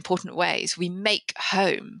environment in important ways. We make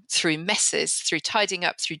home through messes, through tidying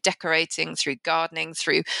up, through decorating, through gardening,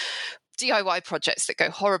 through DIY projects that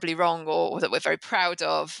go horribly wrong or that we're very proud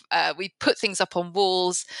of. We put things up on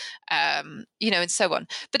walls, and so on.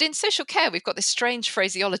 But in social care, we've got this strange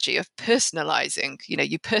phraseology of personalizing.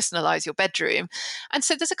 You personalize your bedroom. And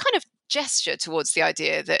so there's a kind of gesture towards the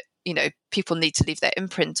idea that, people need to leave their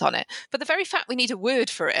imprint on it. But the very fact we need a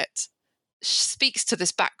word for it speaks to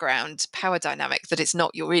this background power dynamic that it's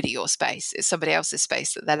not really your space. It's somebody else's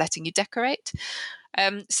space that they're letting you decorate.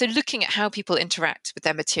 So looking at how people interact with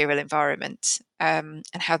their material environment and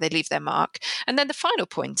how they leave their mark. And then the final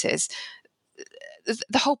point is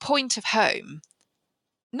the whole point of home,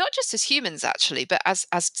 not just as humans actually, but as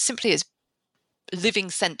simply as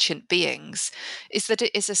living sentient beings, is that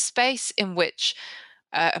it is a space in which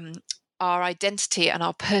our identity and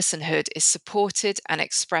our personhood is supported and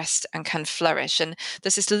expressed and can flourish. And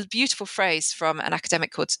there's this beautiful phrase from an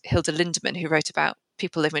academic called Hilda Lindemann, who wrote about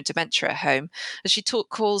people living with dementia at home, and she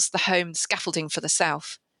calls the home scaffolding for the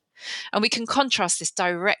self. And we can contrast this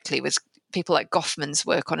directly with people like Goffman's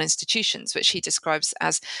work on institutions, which he describes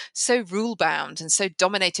as so rule-bound and so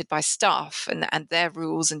dominated by staff and their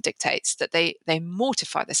rules and dictates that they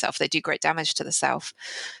mortify the self, they do great damage to the self.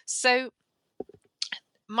 So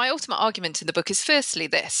my ultimate argument in the book is firstly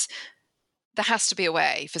this: there has to be a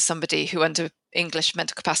way for somebody who under English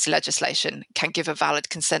mental capacity legislation can give a valid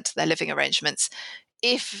consent to their living arrangements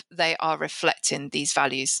if they are reflecting these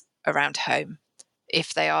values around home,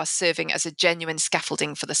 if they are serving as a genuine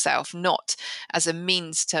scaffolding for the self, not as a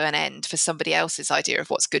means to an end for somebody else's idea of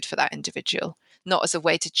what's good for that individual, not as a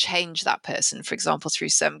way to change that person, for example, through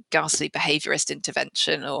some ghastly behaviorist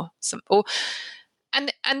intervention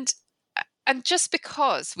and just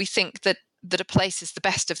because we think that a place is the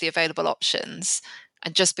best of the available options,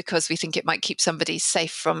 and just because we think it might keep somebody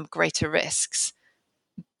safe from greater risks,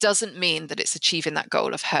 doesn't mean that it's achieving that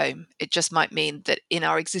goal of home. It just might mean that in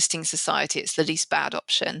our existing society, it's the least bad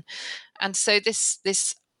option. And so this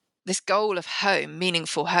goal of home,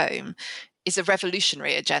 meaningful home, is a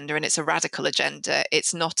revolutionary agenda, and it's a radical agenda.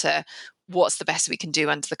 It's not a what's the best we can do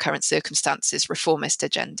under the current circumstances reformist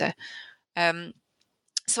agenda.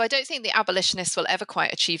 So I don't think the abolitionists will ever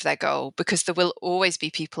quite achieve their goal, because there will always be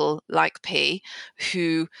people like P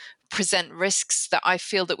who present risks that I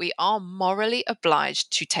feel that we are morally obliged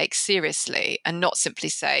to take seriously, and not simply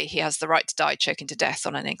say he has the right to die choking to death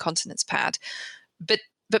on an incontinence pad. But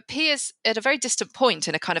P is at a very distant point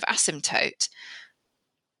in a kind of asymptote,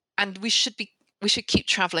 and we should keep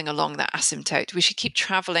traveling along that asymptote. We should keep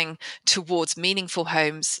traveling towards meaningful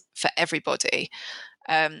homes for everybody.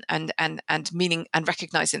 And meaning and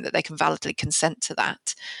recognizing that they can validly consent to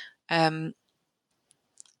that, and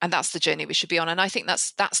that's the journey we should be on. And I think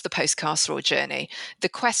that's the post-carceral journey. The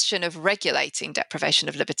question of regulating deprivation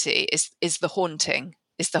of liberty is the haunting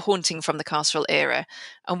from the carceral era.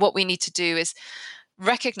 And what we need to do is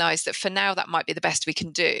recognize that for now that might be the best we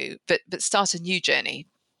can do, but start a new journey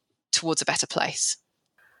towards a better place.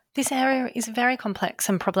 This area is very complex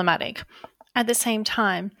and problematic. At the same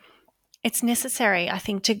time, it's necessary, I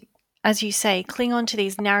think, to, as you say, cling on to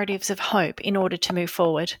these narratives of hope in order to move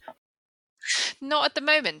forward. Not at the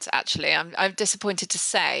moment, actually. I'm disappointed to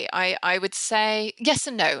say. I would say yes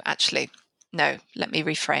and no, actually. No, let me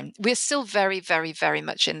reframe. We're still very, very, very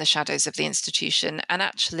much in the shadows of the institution. And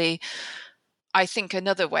actually, I think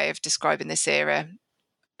another way of describing this era,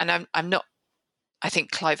 and I'm not, I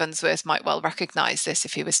think Clive Unsworth might well recognise this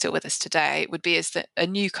if he was still with us today, would be as a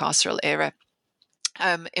new carceral era.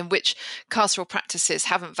 In which carceral practices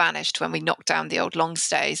haven't vanished when we knocked down the old long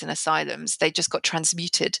stays and asylums. They just got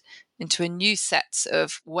transmuted into a new set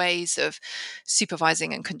of ways of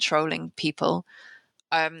supervising and controlling people,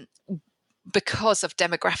 because of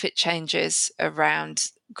demographic changes around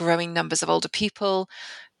growing numbers of older people,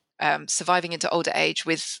 surviving into older age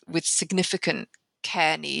with significant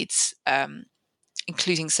care needs,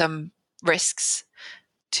 including some risks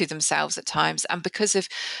to themselves at times,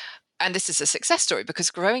 and this is a success story because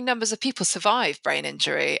growing numbers of people survive brain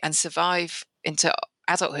injury and survive into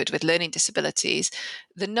adulthood with learning disabilities.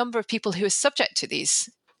 The number of people who are subject to these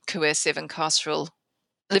coercive and carceral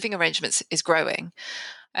living arrangements is growing.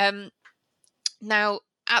 Now,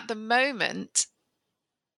 at the moment,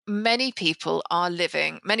 many of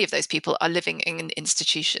those people are living in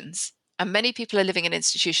institutions. And many people are living in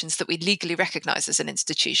institutions that we legally recognise as an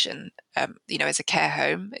institution, as a care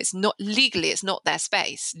home. It's not their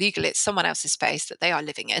space. Legally, it's someone else's space that they are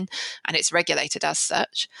living in, and it's regulated as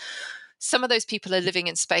such. Some of those people are living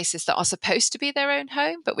in spaces that are supposed to be their own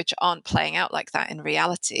home, but which aren't playing out like that in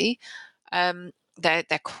reality. They're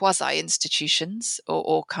quasi-institutions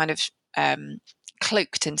or kind of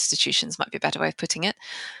cloaked institutions, might be a better way of putting it.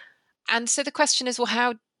 And so the question is, well,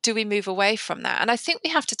 how do we move away from that? And I think we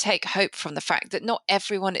have to take hope from the fact that not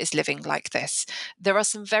everyone is living like this. There are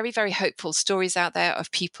some very, very hopeful stories out there of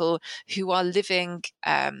people who are living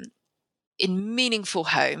in meaningful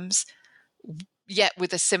homes, yet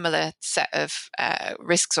with a similar set of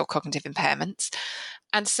risks or cognitive impairments.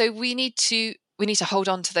 And so we need to hold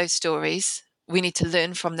on to those stories. We need to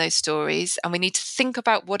learn from those stories, and we need to think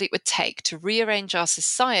about what it would take to rearrange our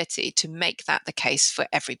society to make that the case for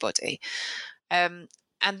everybody.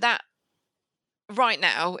 And that right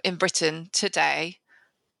now in Britain today,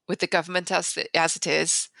 with the government as it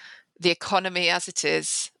is, the economy as it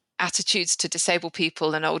is, attitudes to disabled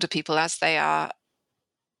people and older people as they are,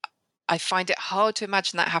 I find it hard to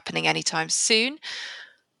imagine that happening anytime soon.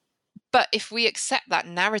 But if we accept that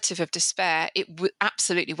narrative of despair, it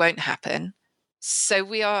absolutely won't happen. So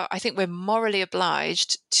I think we're morally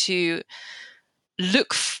obliged to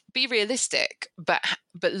be realistic, but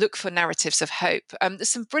look for narratives of hope. There's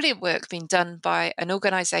some brilliant work being done by an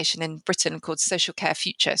organisation in Britain called Social Care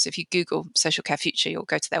Future. So if you Google Social Care Future, you'll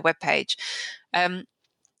go to their webpage. And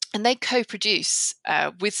they co-produce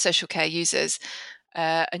with social care users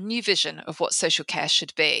a new vision of what social care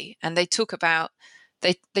should be. And they talk about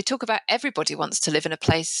they talk about everybody wants to live in a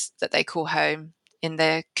place that they call home, in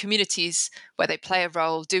their communities where they play a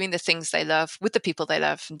role, doing the things they love with the people they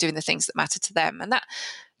love and doing the things that matter to them. And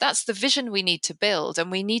that's the vision we need to build,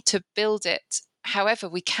 and we need to build it however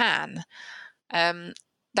we can.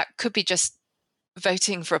 That could be just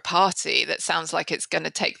voting for a party that sounds like it's going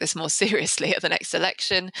to take this more seriously at the next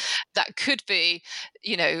election. That could be,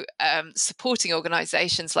 supporting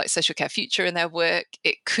organizations like Social Care Future in their work.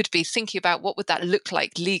 It could be thinking about what would that look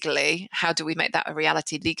like legally? How do we make that a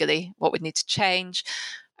reality legally? What would need to change?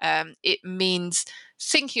 It means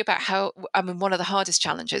thinking about one of the hardest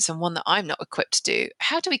challenges, and one that I'm not equipped to do,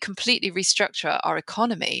 how do we completely restructure our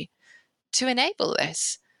economy to enable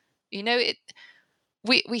this?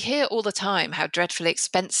 We hear all the time how dreadfully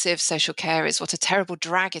expensive social care is, what a terrible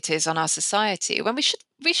drag it is on our society, when we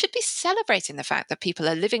should be celebrating the fact that people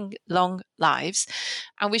are living long lives,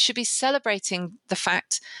 and we should be celebrating the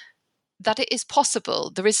fact that it is possible.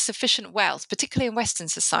 There is sufficient wealth, particularly in Western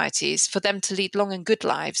societies, for them to lead long and good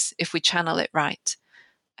lives if we channel it right.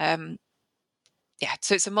 So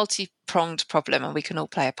it's a multi-pronged problem, and we can all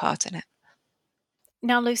play a part in it.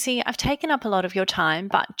 Now, Lucy, I've taken up a lot of your time,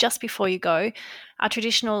 but just before you go, our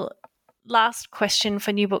traditional last question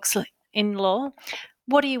for New Books in Law.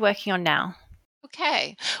 What are you working on now?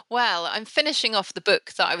 Okay. Well, I'm finishing off the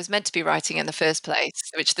book that I was meant to be writing in the first place,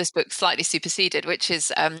 which this book slightly superseded, which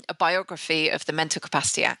is a biography of the Mental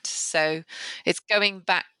Capacity Act. So it's going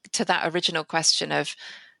back to that original question of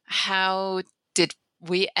how did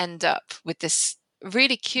we end up with this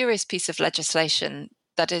really curious piece of legislation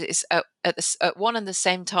that is at one and the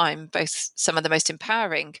same time both some of the most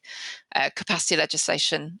empowering capacity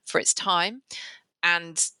legislation for its time,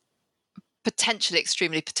 and potentially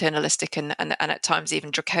extremely paternalistic and at times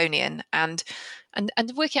even draconian, and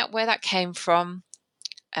working out where that came from,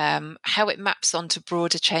 how it maps onto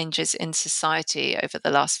broader changes in society over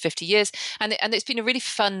the last 50 years. And it's been a really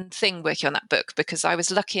fun thing working on that book, because I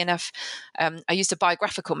was lucky enough, I used a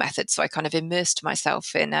biographical method, so I kind of immersed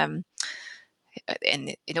myself in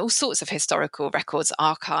all sorts of historical records,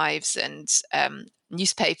 archives, and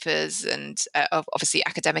newspapers, and obviously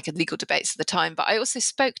academic and legal debates at the time. But I also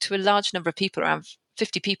spoke to a large number of people, around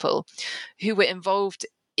 50 people, who were involved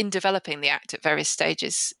in developing the Act at various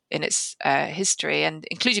stages in its history, and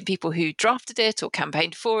including people who drafted it or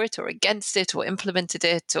campaigned for it or against it or implemented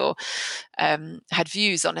it or had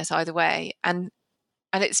views on it either way. And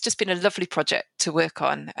it's just been a lovely project to work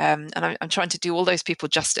on. And I'm trying to do all those people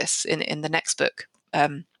justice in the next book,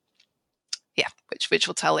 which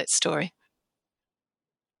will tell its story.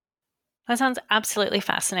 That sounds absolutely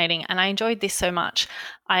fascinating, and I enjoyed this so much.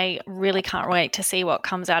 I really can't wait to see what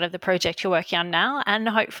comes out of the project you're working on now, and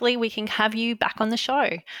hopefully we can have you back on the show.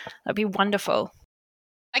 That'd be wonderful.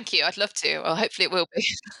 Thank you. I'd love to. Well, hopefully it will be.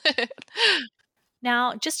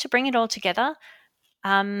 Now, just to bring it all together,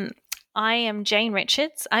 I am Jane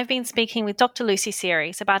Richards. I've been speaking with Dr. Lucy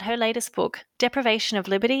Series about her latest book, Deprivation of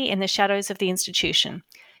Liberty in the Shadows of the Institution.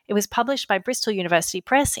 It was published by Bristol University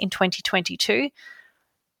Press in 2022.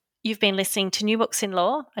 You've been listening to New Books in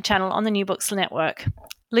Law, a channel on the New Books Network.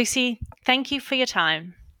 Lucy, thank you for your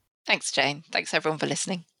time. Thanks, Jane. Thanks, everyone, for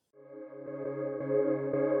listening.